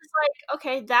 So this is like,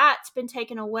 okay, that's been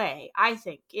taken away. I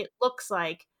think it looks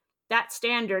like that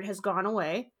standard has gone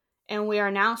away, and we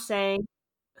are now saying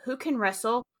who can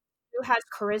wrestle, who has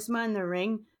charisma in the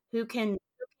ring, who can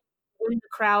win the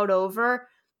crowd over.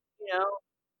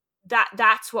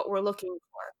 That's what we're looking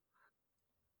for.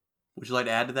 Would you like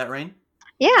to add to that, Rain?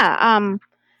 Yeah.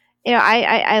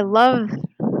 I love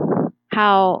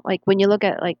how, like, when you look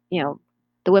at, like, the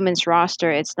women's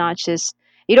roster, it's not just,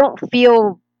 you don't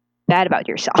feel bad about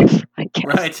yourself, I guess.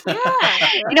 Right.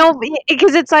 Yeah.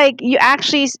 Because it's like, you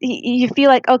actually, you feel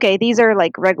like, okay, these are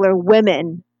like regular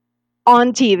women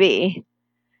on TV.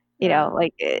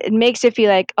 Like, it makes it feel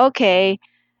like, okay,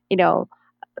 the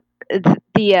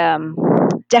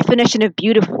definition of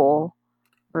beautiful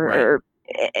or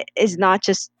is not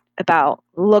just about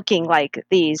looking like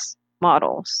these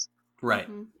models. Right.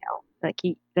 Like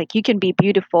you can be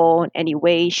beautiful in any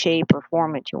way, shape, or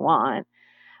form that you want.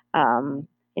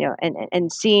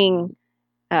 And seeing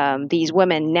these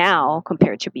women now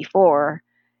compared to before,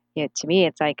 to me,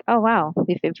 it's like, oh wow,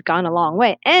 we've gone a long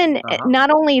way. And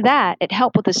not only that, it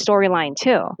helped with the storyline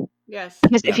too. Yes.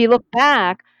 Because if you look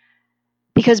back,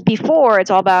 because before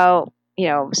it's all about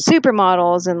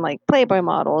supermodels and like Playboy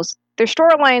models, their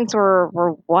storylines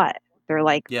were what? They're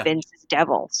like Vince's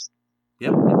devils.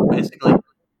 Yep, basically.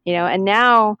 And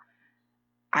now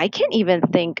I can't even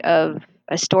think of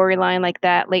a storyline like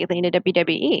that lately in the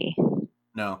WWE.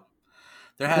 No,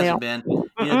 there hasn't been.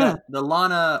 That the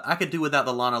Lana, I could do without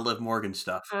the Lana Liv Morgan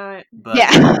stuff. But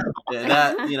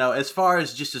that as far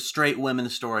as just a straight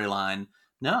women's storyline,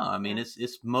 no. I mean,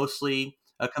 it's mostly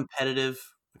a competitive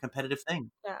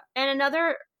thing. Yeah, and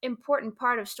another important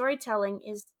part of storytelling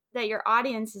is that your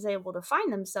audience is able to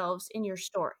find themselves in your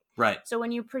story. Right. So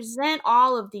when you present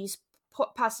all of these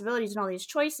possibilities and all these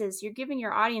choices, you're giving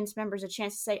your audience members a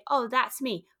chance to say, oh, that's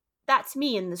me. That's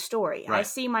me in the story. Right. I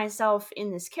see myself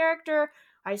in this character.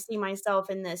 I see myself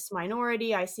in this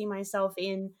minority. I see myself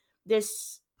in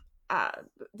this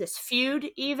feud,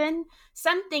 even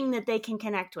something that they can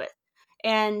connect with.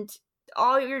 And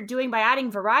all you're doing by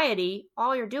adding variety,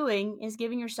 all you're doing is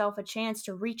giving yourself a chance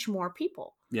to reach more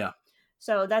people. Yeah.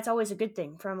 So that's always a good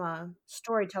thing from a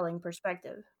storytelling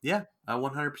perspective. Yeah, I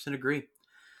 100% agree.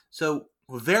 So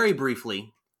very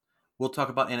briefly, we'll talk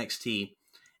about NXT.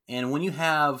 And when you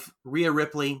have Rhea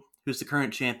Ripley, who's the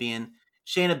current champion,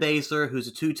 Shayna Baszler, who's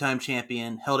a 2-time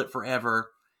champion, held it forever,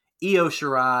 Io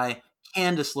Shirai,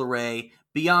 Candice LeRae,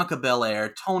 Bianca Belair,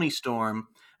 Toni Storm.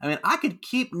 I mean, I could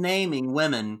keep naming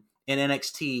women in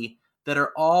NXT that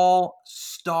are all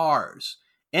stars.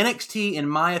 NXT, in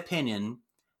my opinion,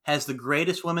 has the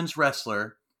greatest women's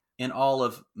wrestler in all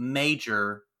of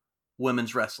major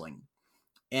women's wrestling.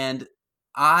 And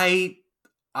I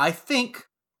think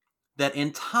that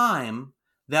in time,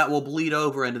 that will bleed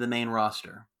over into the main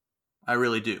roster. I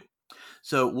really do.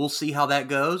 So we'll see how that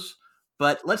goes.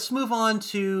 But let's move on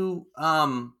to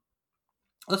AEW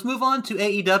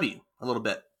a little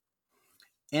bit.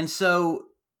 And so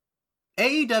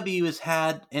AEW has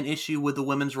had an issue with the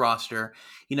women's roster.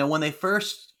 When they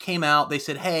first came out, they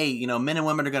said, hey, men and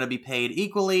women are going to be paid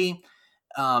equally.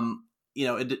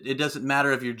 It doesn't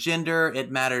matter of your gender.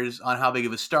 It matters on how big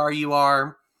of a star you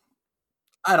are.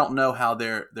 I don't know how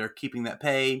they're keeping that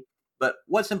pay. But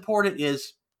what's important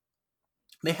is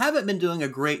they haven't been doing a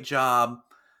great job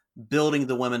building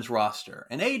the women's roster.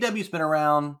 And AEW's been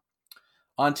around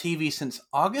on TV since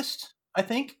August, I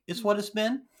think, is what it's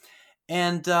been.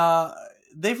 And,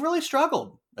 they've really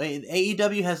struggled.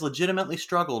 AEW has legitimately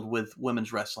struggled with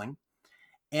women's wrestling,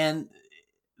 and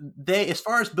they, as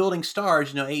far as building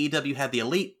stars, AEW had the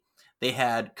Elite. They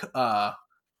had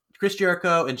Chris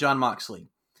Jericho and Jon Moxley.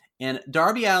 And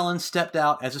Darby Allin stepped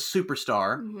out as a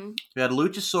superstar. Mm-hmm. You had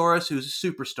Luchasaurus, who's a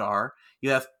superstar.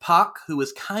 You have Pac, who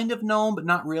is kind of known, but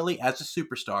not really, as a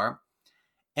superstar.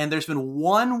 And there's been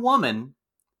one woman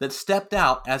that stepped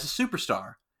out as a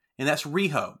superstar, and that's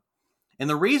Riho. And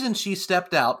the reason she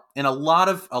stepped out, and a lot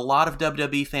of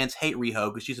WWE fans hate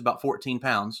Riho because she's about 14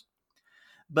 pounds,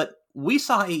 but we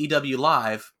saw AEW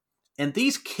live, and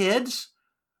these kids,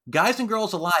 guys and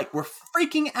girls alike, were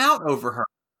freaking out over her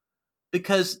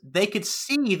because they could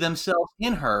see themselves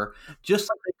in her, just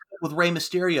like they could with Rey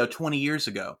Mysterio 20 years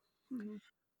ago. Mm-hmm.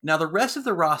 Now, the rest of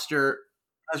the roster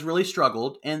has really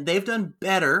struggled, and they've done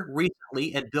better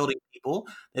recently at building people.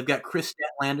 They've got Chris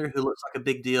Statlander, who looks like a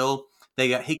big deal. They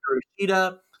got Hikaru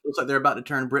Shida. Looks like they're about to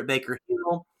turn Britt Baker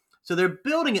heel. So they're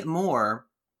building it more,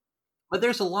 but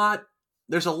there's a lot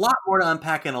more to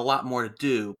unpack and a lot more to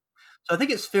do. So I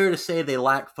think it's fair to say they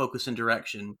lack focus and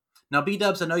direction. Now,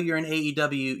 B-Dubs, I know you're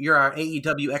you're our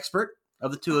AEW expert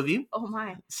of the two of you. Oh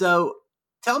my. So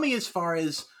tell me, as far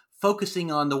as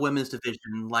focusing on the women's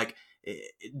division, like,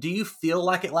 do you feel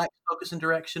like it lacks focus and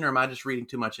direction, or am I just reading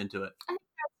too much into it? I think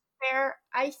that's fair.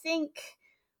 I think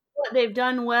what they've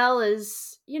done well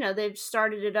is, they've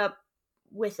started it up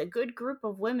with a good group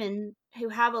of women who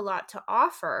have a lot to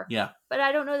offer. Yeah. But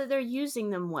I don't know that they're using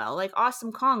them well. Like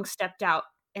Awesome Kong stepped out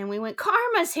and we went,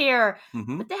 Karma's here.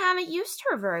 Mm-hmm. But they haven't used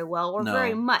her very well or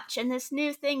very much. And this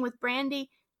new thing with Brandy,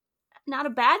 not a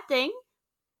bad thing,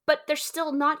 but they're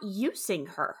still not using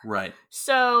her. Right.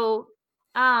 So,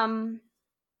 and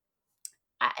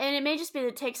it may just be that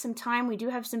it takes some time. We do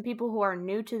have some people who are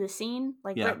new to the scene,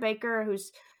 like Britt Baker,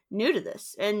 who's new to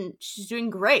this, and she's doing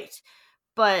great.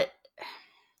 But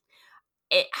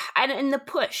and the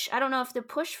push, I don't know if the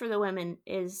push for the women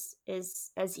is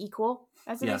as equal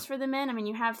as it is for the men. I mean,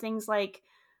 you have things like,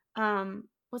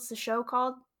 what's the show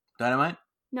called? Dynamite?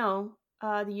 No, the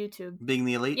YouTube. Being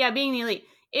the Elite? Yeah, Being the Elite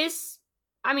is.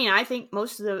 I mean, I think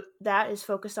most of that is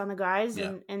focused on the guys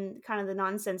and kind of the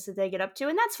nonsense that they get up to,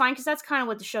 and that's fine because that's kind of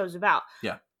what the show's about.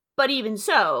 Yeah. But even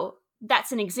so,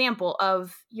 that's an example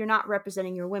of you're not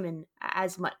representing your women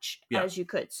as much as you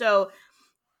could. So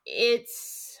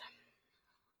it's,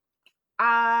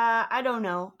 I don't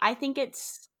know. I think it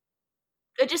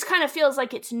just kind of feels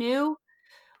like it's new.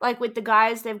 Like with the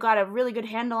guys, they've got a really good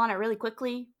handle on it really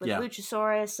quickly with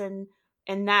Luchasaurus and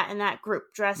that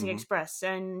group, Jurassic Express,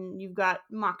 and you've got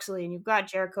Moxley, and you've got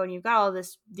Jericho, and you've got all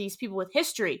these people with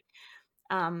history,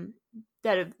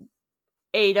 that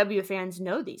AEW fans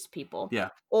know these people,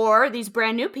 or these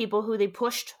brand new people who they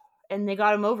pushed and they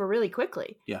got them over really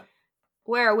quickly. Yeah.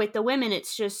 Where with the women,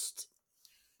 it's just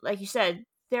like you said,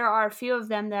 there are a few of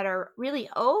them that are really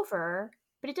over,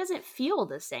 but it doesn't feel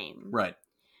the same. Right.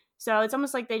 So it's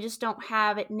almost like they just don't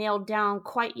have it nailed down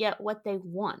quite yet what they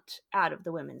want out of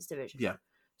the women's division. Yeah.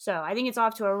 So I think it's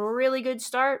off to a really good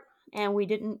start, and we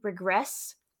didn't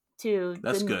regress to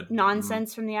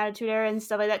nonsense from the Attitude Era and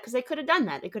stuff like that, because they could have done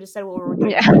that. They could have said, well, we're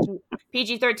doing a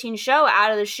PG-13 show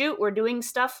out of the chute. We're doing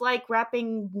stuff like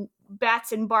wrapping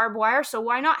bats in barbed wire, so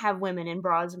why not have women in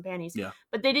bras and panties? Yeah.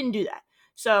 But they didn't do that.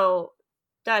 So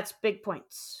that's big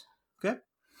points. Okay.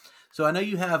 So I know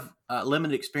you have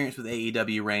limited experience with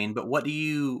AEW, Rain, but what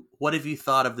have you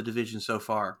thought of the division so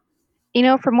far?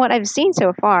 From what I've seen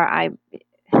so far,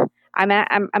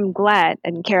 I'm glad,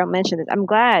 and Carol mentioned this, I'm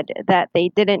glad that they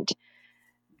didn't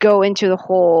go into the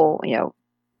whole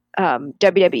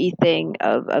WWE thing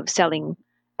of selling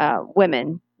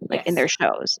women in their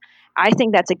shows. I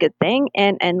think that's a good thing,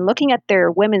 and looking at their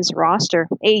women's roster,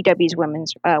 AEW's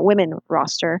women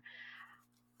roster,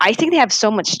 I think they have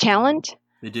so much talent.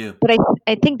 They do. But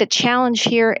I think the challenge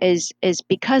here is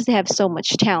because they have so much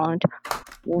talent,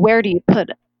 where do you put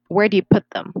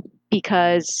them?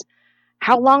 Because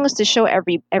how long is the show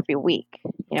every week?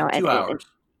 2 hours.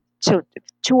 So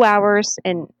 2 hours,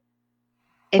 and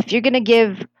if you're gonna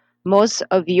give most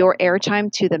of your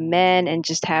airtime to the men and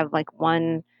just have like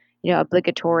one,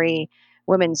 obligatory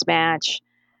women's match,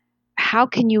 how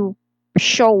can you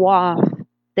show off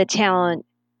the talent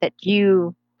that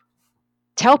you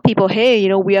tell people,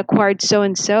 hey, we acquired so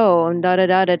and so and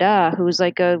da who's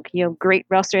like a great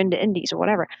wrestler in the indies or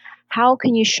whatever? How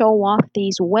can you show off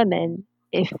these women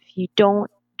if you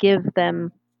don't give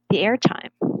them the airtime?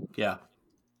 Yeah.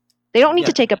 They don't need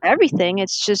to take up everything.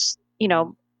 It's just,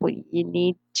 you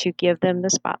need to give them the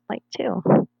spotlight too.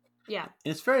 Yeah.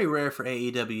 It's very rare for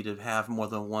AEW to have more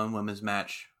than one women's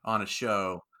match on a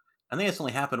show. I think it's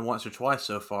only happened once or twice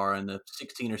so far in the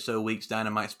 16 or so weeks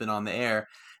Dynamite's been on the air.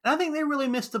 And I think they really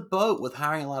missed the boat with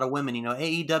hiring a lot of women.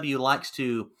 AEW likes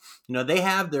to, they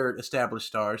have their established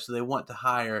stars, so they want to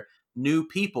hire new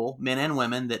people, men and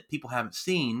women, that people haven't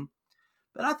seen.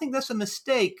 But I think that's a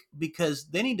mistake because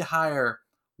they need to hire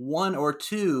one or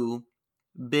two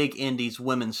big indies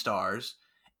women stars.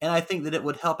 And I think that it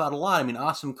would help out a lot. I mean,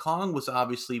 Awesome Kong was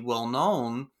obviously well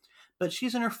known, but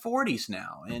she's in her 40s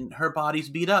now and her body's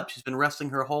beat up. She's been wrestling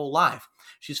her whole life.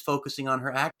 She's focusing on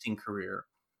her acting career.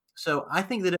 So I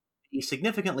think that it would be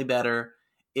significantly better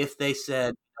if they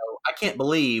said, I can't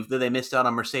believe that they missed out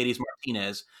on Mercedes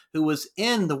Martinez, who was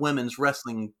in the women's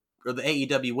wrestling or the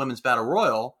AEW Women's Battle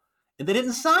Royal, and they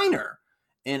didn't sign her.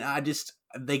 And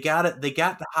they got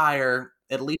to hire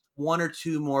at least one or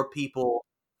two more people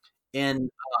in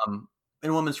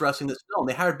women's wrestling that's known.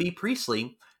 They hired Bea Priestley,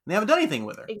 and they haven't done anything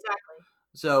with her. Exactly.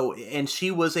 So, and she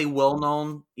was a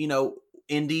well-known,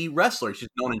 indie wrestler. She's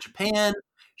known in Japan.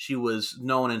 She was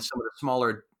known in some of the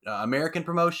smaller American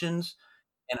promotions.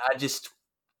 And I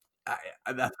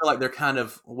feel like they're kind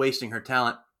of wasting her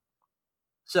talent.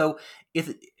 So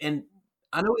and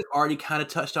I know we've already kind of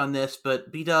touched on this,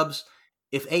 but B-Dubs,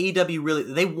 if AEW really,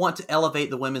 they want to elevate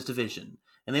the women's division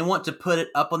and they want to put it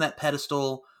up on that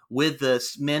pedestal with the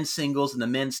men's singles and the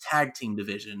men's tag team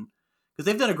division, because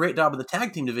they've done a great job with the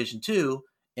tag team division too.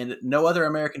 And no other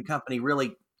American company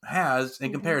really has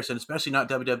in comparison, especially not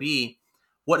WWE.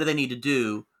 What do they need to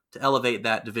do to elevate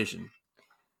that division?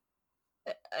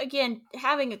 Again,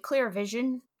 having a clear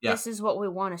vision. Yeah. This is what we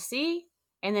want to see,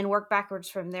 and then work backwards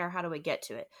from there. How do we get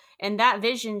to it? And that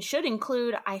vision should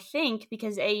include, I think,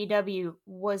 because AEW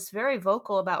was very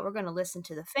vocal about, we're going to listen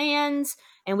to the fans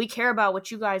and we care about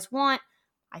what you guys want.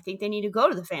 I think they need to go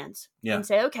to the fans and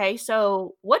say, okay,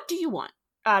 so what do you want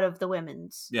out of the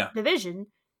women's division?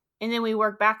 And then we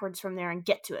work backwards from there and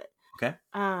get to it. Okay.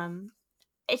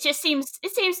 It just seems a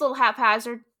little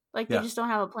haphazard. Like they just don't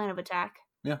have a plan of attack.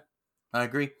 Yeah, I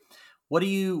agree. What do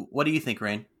you think,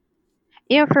 Rain?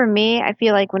 For me, I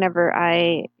feel like whenever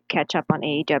I catch up on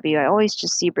AEW, I always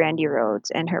just see Brandy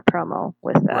Rhodes and her promo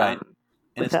with right.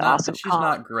 And it's not awesome. She's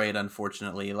not great,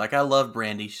 unfortunately. Like, I love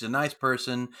Brandy. She's a nice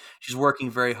person. She's working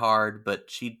very hard, but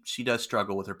she does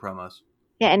struggle with her promos.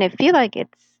 Yeah, and I feel like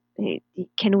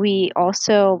can we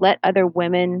also let other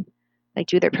women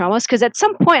do their promos? Because at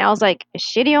some point I was like, is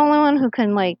she the only one who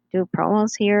can do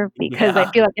promos here? Because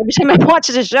I feel like every time I watch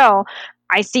the show,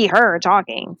 I see her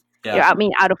talking. Yeah. I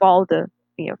mean, out of all the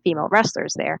female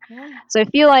wrestlers there. Yeah. So I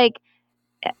feel like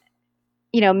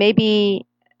maybe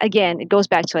again it goes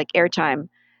back to airtime.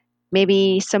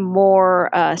 Maybe some more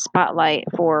spotlight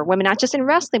for women, not just in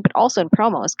wrestling but also in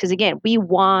promos. Because again, we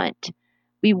want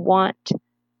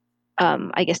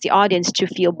I guess the audience to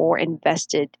feel more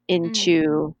invested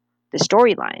into the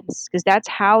storylines, because that's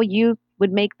how you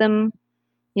would make them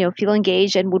feel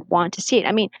engaged and would want to see it.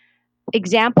 I mean,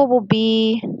 example will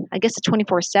be, I guess, the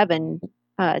 24/7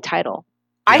 title.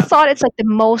 Yeah. I thought it's the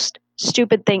most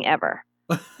stupid thing ever,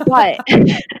 but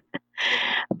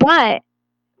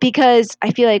because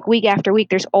I feel like week after week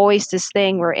there's always this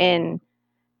thing we're in,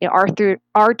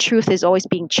 our truth is always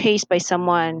being chased by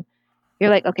someone. You're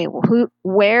like, okay, well,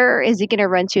 where is he going to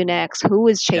run to next? Who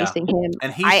is chasing him?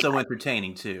 And he's so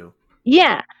entertaining too.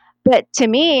 Yeah, but to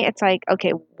me it's like,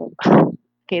 okay,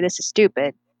 this is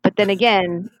stupid. But then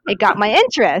again, it got my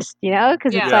interest,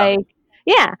 because it's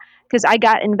because I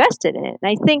got invested in it. And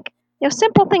I think,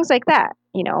 simple things like that,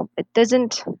 it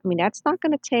doesn't, I mean, that's not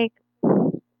going to take,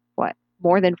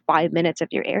 more than 5 minutes of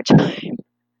your airtime.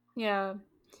 Yeah.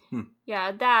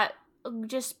 Yeah, that,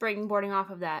 just springboarding off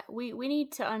of that, we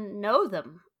need to know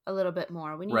them a little bit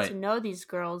more. We need to know these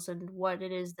girls and what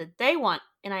it is that they want.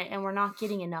 And we're not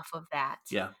getting enough of that.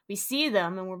 Yeah. We see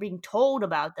them and we're being told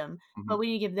about them, but we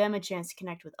need to give them a chance to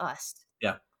connect with us.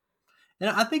 Yeah. And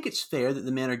I think it's fair that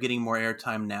the men are getting more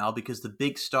airtime now because the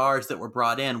big stars that were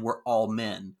brought in were all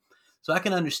men. So I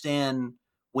can understand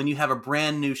when you have a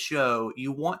brand new show,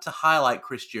 you want to highlight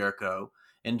Chris Jericho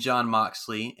and Jon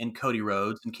Moxley and Cody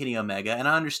Rhodes and Kenny Omega. And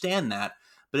I understand that.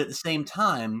 But at the same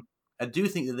time, I do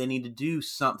think that they need to do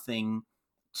something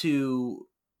to,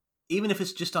 even if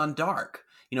it's just on Dark,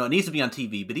 it needs to be on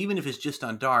TV, but even if it's just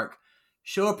on Dark,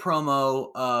 show a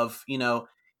promo of,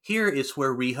 here is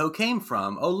where Riho came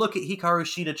from. Oh, look at Hikaru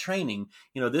Shida training.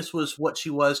 This was what she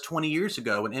was 20 years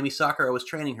ago when Emi Sakura was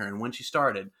training her and when she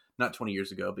started. Not 20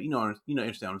 years ago, but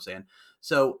understand what I'm saying.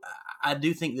 So I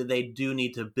do think that they do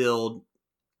need to build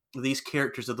these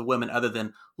characters of the women other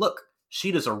than, look,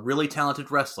 Shida's a really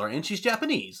talented wrestler and she's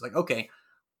Japanese. Like, okay,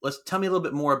 tell me a little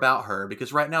bit more about her,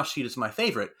 because right now Shida's my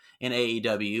favorite in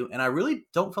AEW and I really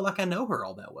don't feel like I know her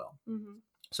all that well. Mm-hmm.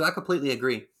 So I completely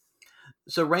agree.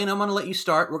 So Rain, I'm going to let you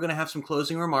start. We're going to have some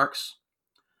closing remarks.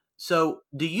 So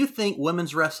do you think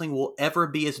women's wrestling will ever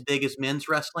be as big as men's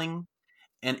wrestling?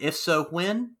 And if so,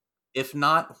 when? If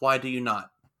not, why do you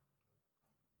not?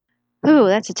 Ooh,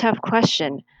 that's a tough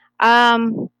question.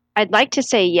 I'd like to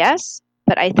say yes,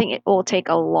 but I think it will take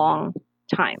a long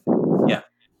time. Yeah.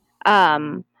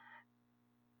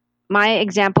 My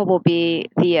example will be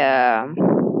the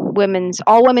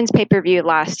all women's pay-per-view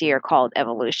last year called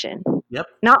Evolution. Yep.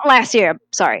 Not last year,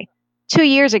 sorry. 2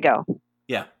 years ago.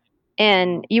 Yeah.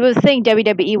 And you would think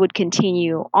WWE would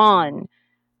continue on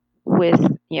with,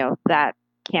 that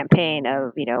campaign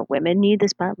of, women need the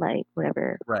spotlight,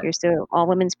 whatever. Right. Here's the all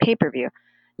women's pay-per-view.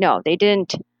 No, they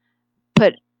didn't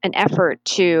put an effort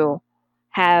to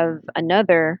have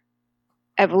another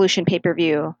Evolution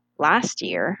pay-per-view last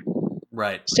year.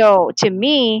 Right. So to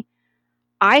me,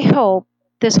 I hope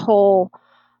this whole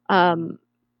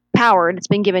power that's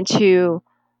been given to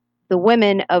the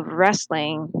women of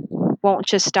wrestling won't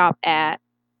just stop at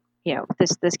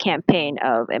this campaign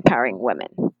of empowering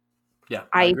women. Yeah,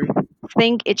 I agree.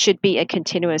 think it should be a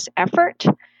continuous effort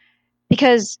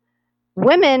because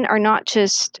women are not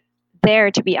just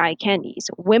there to be eye candies.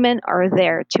 Women are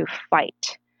there to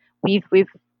fight. We've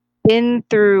been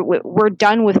through. We're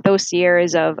done with those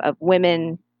years of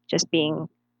women just being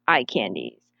eye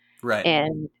candies. Right.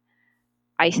 And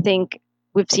I think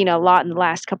we've seen a lot in the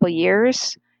last couple of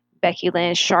years. Becky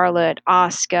Lynch, Charlotte,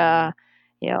 Asuka,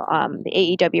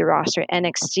 the AEW roster,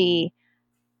 NXT.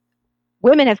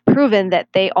 Women have proven that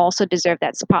they also deserve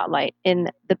that spotlight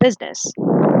in the business.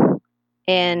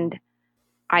 And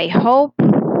I hope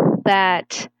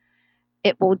that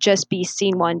it will just be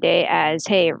seen one day as,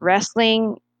 hey,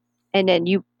 wrestling, and then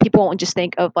people won't just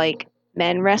think of like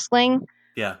men wrestling.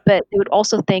 Yeah. But they would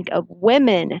also think of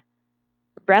women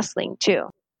wrestling too.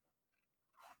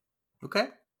 Okay.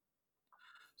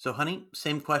 So, honey,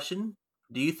 same question.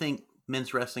 Do you think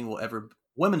women's wrestling will ever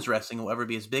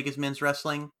be as big as men's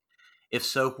wrestling? If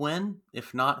so, when?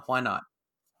 If not, why not?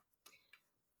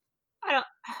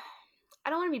 I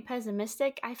don't want to be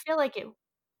pessimistic. I feel like it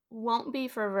won't be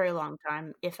for a very long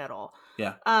time, if at all.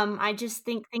 Yeah. I just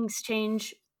think things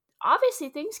change. Obviously,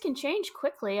 things can change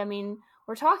quickly. I mean,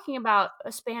 we're talking about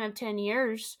a span of 10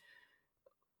 years,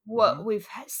 what we've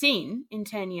seen in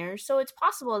 10 years. So it's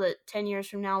possible that 10 years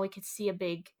from now we could see a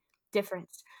big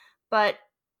difference. But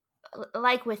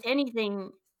like with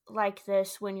anything like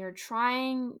this, when you're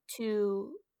trying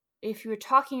to, if you're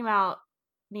talking about,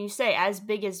 you say as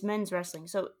big as men's wrestling,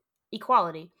 so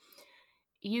equality,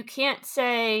 you can't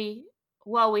say,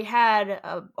 well, we had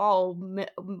a all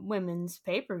women's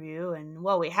pay-per-view and,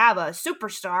 well, we have a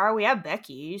superstar, we have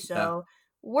Becky, so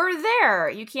we're there.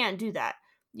 You can't do that.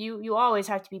 You always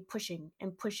have to be pushing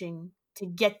and pushing to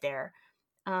get there.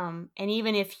 And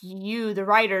even if you, the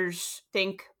writers,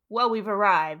 think, well, we've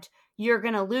arrived, you're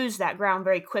going to lose that ground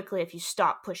very quickly if you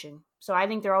stop pushing. So I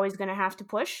think they're always going to have to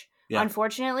push. Yeah.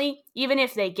 Unfortunately, even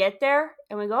if they get there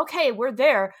and we go, okay, we're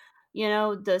there,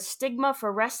 the stigma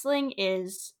for wrestling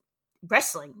is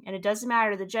wrestling, and it doesn't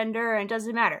matter the gender, and it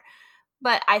doesn't matter.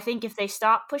 But I think if they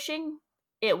stop pushing,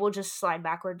 it will just slide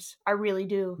backwards. I really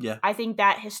do. Yeah. I think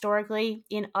that historically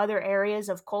in other areas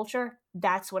of culture,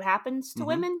 that's what happens to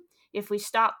women. If we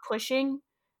stop pushing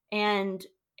and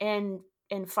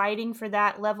fighting for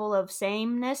that level of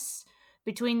sameness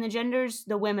between the genders,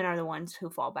 the women are the ones who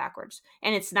fall backwards.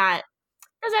 And it doesn't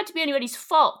have to be anybody's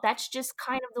fault. That's just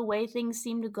kind of the way things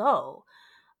seem to go.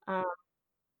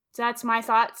 So that's my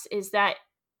thoughts, is that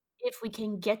if we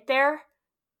can get there,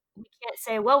 we can't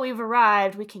say, well, we've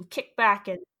arrived. We can kick back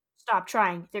and stop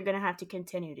trying. They're going to have to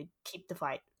continue to keep the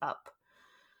fight up.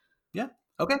 Yeah.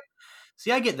 Okay.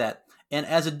 See, I get that. And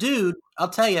as a dude, I'll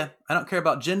tell you, I don't care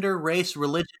about gender, race,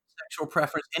 religion, sexual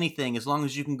preference, anything. As long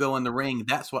as you can go in the ring,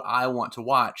 that's what I want to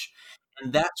watch.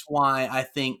 And that's why I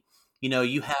think,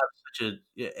 you have such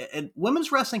and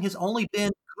women's wrestling has only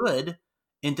been good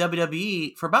in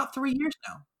WWE for about 3 years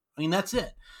now. I mean, that's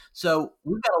it. So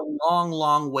we've got a long,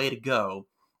 long way to go.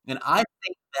 And I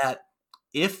think that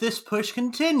if this push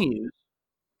continues,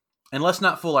 and let's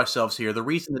not fool ourselves here, the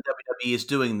reason the WWE is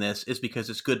doing this is because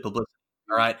it's good publicity.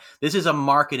 All right. This is a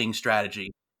marketing strategy.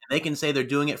 And they can say they're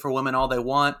doing it for women all they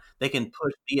want. They can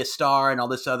push be a star and all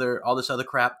this other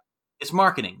crap. It's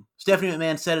marketing. Stephanie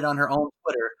McMahon said it on her own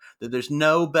Twitter that there's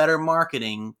no better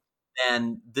marketing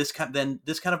than this kind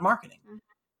of marketing.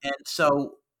 And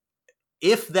so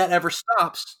if that ever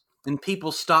stops and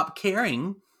people stop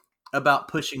caring about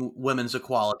pushing women's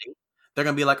equality, they're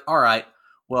going to be like, all right,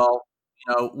 well,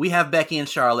 we have Becky and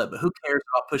Charlotte, but who cares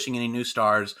about pushing any new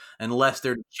stars unless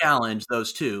they're challenged,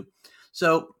 those two.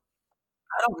 So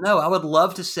I don't know. I would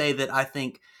love to say that I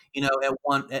think,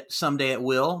 at someday it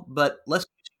will, but let's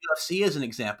use UFC as an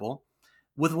example.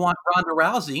 With Ronda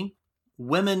Rousey,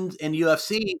 women in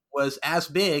UFC was as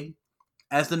big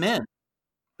as the men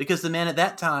because the men at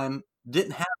that time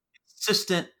didn't have a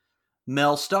consistent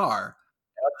male star.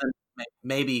 Other than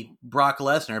maybe Brock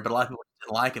Lesnar, but a lot of people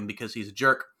didn't like him because he's a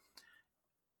jerk.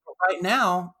 But right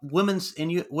now, women's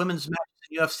matches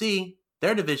in UFC,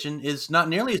 their division is not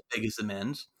nearly as big as the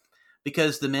men's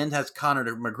because the men has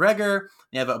Conor McGregor.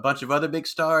 They have a bunch of other big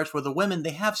stars. Where the women,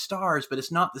 they have stars, but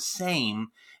it's not the same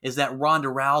as that Ronda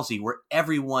Rousey where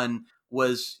everyone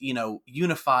was,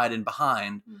 unified and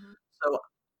behind. Mm-hmm. So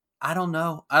I don't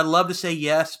know. I'd love to say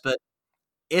yes, but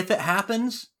if it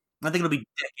happens, I think it'll be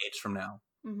decades from now.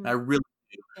 Mm-hmm. I really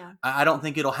do. Yeah. I don't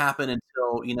think it'll happen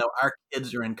until, our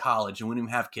kids are in college and we don't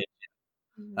even have kids yet.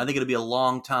 Mm-hmm. I think it'll be a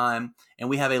long time and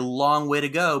we have a long way to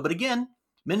go. But again,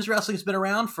 men's wrestling has been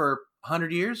around for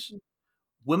 100 years.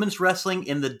 Women's wrestling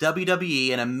in the WWE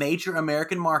in a major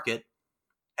American market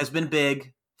has been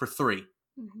big for 3.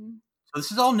 Mm-hmm. So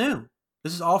this is all new.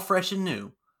 This is all fresh and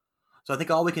new. So I think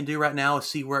all we can do right now is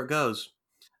see where it goes.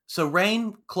 So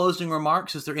Rain, closing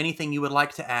remarks. Is there anything you would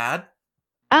like to add?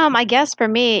 I guess for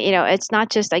me, it's not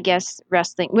just,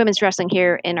 women's wrestling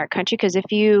here in our country. Because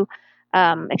if you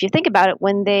think about it,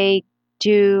 when they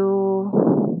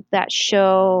do that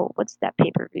show, what's that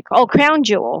pay-per-view called? Oh, Crown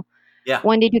Jewel. Yeah.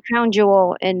 When they do Crown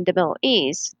Jewel in the Middle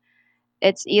East,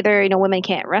 it's either, women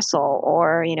can't wrestle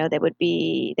or,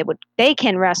 they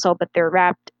can wrestle, but they're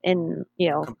wrapped in,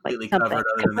 completely covered.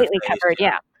 Completely covered,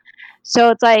 yeah. So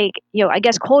it's like, I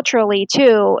guess culturally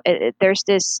too, there's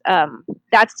this,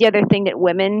 that's the other thing that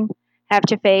women have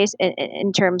to face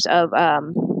in terms of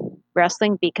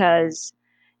wrestling because,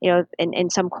 in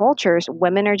some cultures,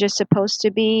 women are just supposed to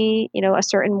be, a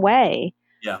certain way.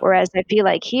 Yeah. Whereas I feel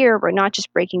like here, we're not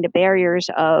just breaking the barriers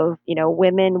of,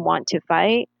 women want to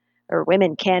fight or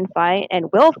women can fight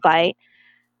and will fight.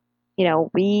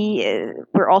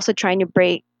 We're also trying to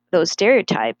break those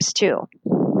stereotypes too.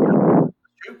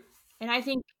 And I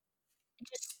think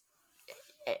just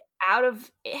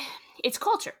it's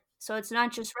culture. So it's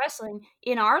not just wrestling.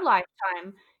 In our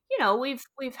lifetime,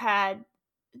 we've had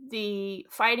the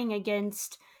fighting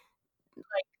against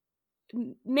like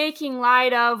making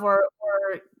light of or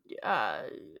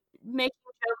making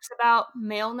jokes about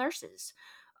male nurses,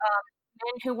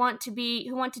 men who want to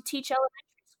teach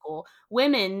elementary school,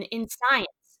 women in science,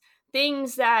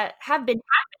 things that have been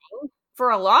happening for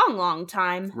a long, long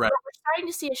time. Right. But we're starting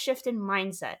to see a shift in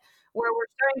mindset where we're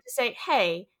starting to say,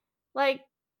 hey,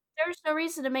 there's no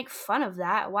reason to make fun of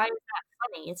that. Why is that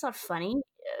funny? It's not funny.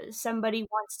 Somebody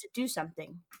wants to do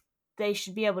something. They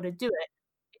should be able to do it.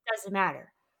 It doesn't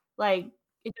matter. It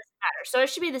doesn't matter. So it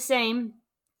should be the same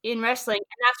in wrestling,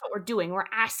 and that's what we're doing. We're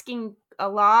asking a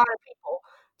lot of people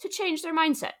to change their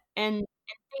mindset and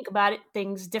think about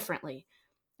things differently.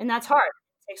 And that's hard.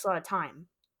 It takes a lot of time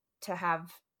to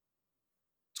have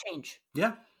change.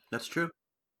 Yeah, that's true.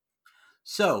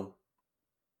 So,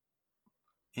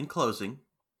 in closing,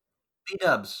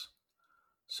 B-Dubs,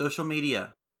 social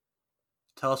media.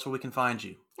 Tell us where we can find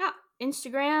you. Yeah,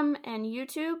 Instagram and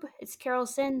YouTube. It's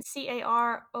Carolesen,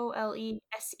 CarolSenn.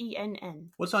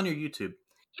 What's on your YouTube?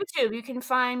 YouTube, you can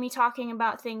find me talking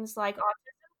about things like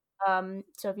autism.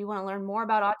 So if you want to learn more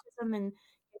about autism and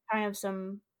kind of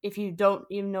if you don't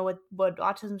even know what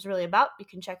autism is really about, you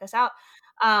can check us out.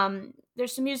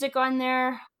 There's some music on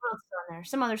there. What else is on there?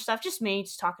 Some other stuff. Just me,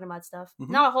 just talking about stuff.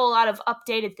 Mm-hmm. Not a whole lot of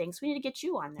updated things. We need to get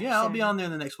you on there. Yeah, soon. I'll be on there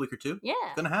in the next week or 2. Yeah.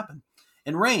 It's going to happen.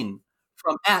 And Rain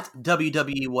from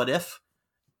 @WWE What If.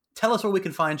 Tell us where we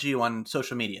can find you on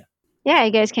social media. Yeah,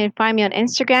 you guys can find me on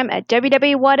Instagram at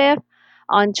WWE What If,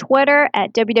 on Twitter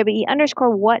at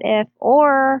WWE_What If,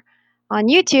 or on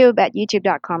YouTube at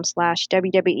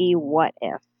youtube.com/WWE What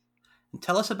If. And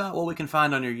tell us about what we can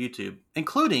find on your YouTube,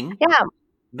 including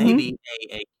maybe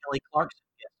a Kelly Clarkson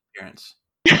guest appearance.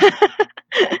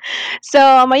 So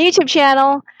on my YouTube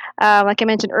channel, like I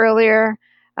mentioned earlier,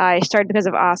 I started because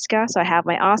of Asuka. So I have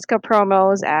my Asuka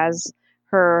promos as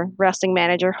her wrestling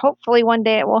manager. Hopefully one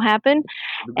day it will happen.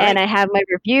 And I have my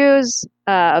reviews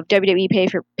of WWE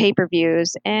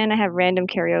pay-per-views, and I have random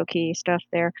karaoke stuff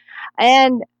there.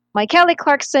 And my Kelly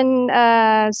Clarkson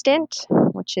stint,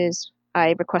 which is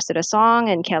I requested a song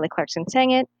and Kelly Clarkson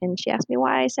sang it, and she asked me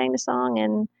why I sang the song,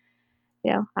 and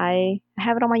I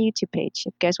have it on my YouTube page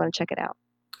if you guys want to check it out.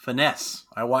 Finesse.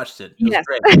 I watched it. It was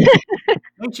great.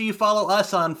 Make sure you follow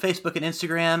us on Facebook and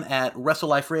Instagram at Wrestle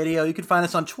Life Radio. You can find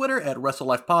us on Twitter at Wrestle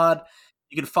Life Pod.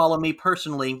 You can follow me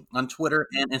personally on Twitter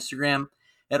and Instagram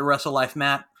at Wrestle Life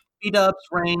Matt. B-Dubs,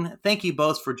 Rain, thank you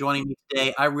both for joining me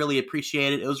today. I really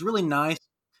appreciate it. It was really nice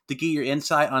to get your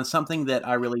insight on something that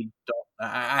I really don't.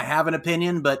 I have an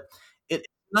opinion, but it's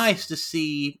nice to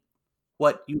see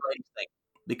what you ladies think,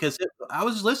 because I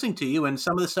was listening to you and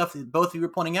some of the stuff that both of you were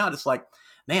pointing out. It's like,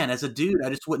 man, as a dude, I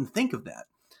just wouldn't think of that.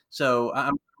 So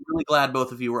I'm really glad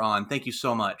both of you were on. Thank you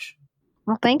so much.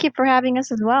 Well, thank you for having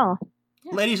us as well.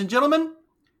 Yeah. Ladies and gentlemen,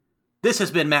 this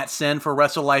has been Matt Sen for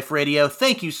Wrestle Life Radio.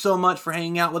 Thank you so much for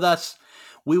hanging out with us.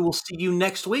 We will see you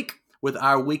next week with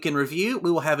our week in review. We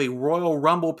will have a Royal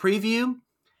Rumble preview,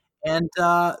 and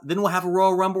then we'll have a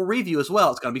Royal Rumble review as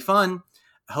well. It's going to be fun.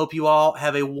 I hope you all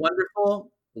have a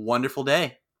wonderful, wonderful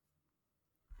day.